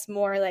that's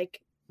more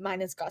like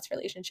mine and Scott's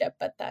relationship,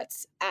 but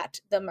that's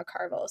at the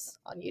McCarvilles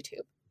on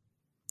YouTube.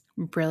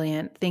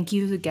 Brilliant. Thank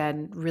you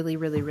again. Really,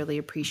 really, really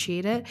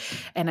appreciate it.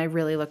 And I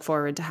really look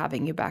forward to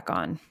having you back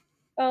on.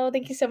 Oh,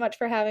 thank you so much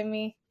for having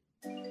me.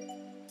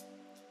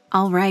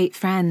 All right,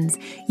 friends,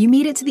 you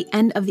made it to the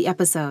end of the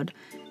episode.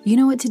 You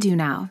know what to do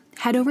now.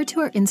 Head over to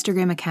our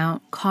Instagram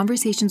account,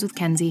 Conversations with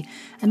Kenzie,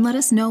 and let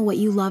us know what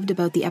you loved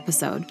about the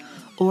episode.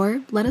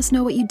 Or let us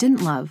know what you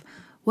didn't love.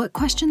 What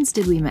questions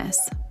did we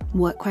miss?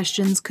 What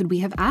questions could we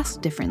have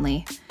asked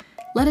differently?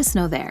 Let us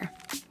know there.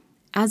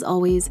 As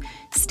always,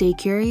 stay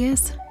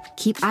curious,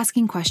 keep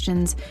asking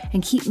questions,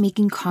 and keep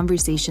making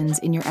conversations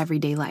in your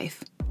everyday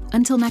life.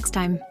 Until next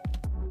time.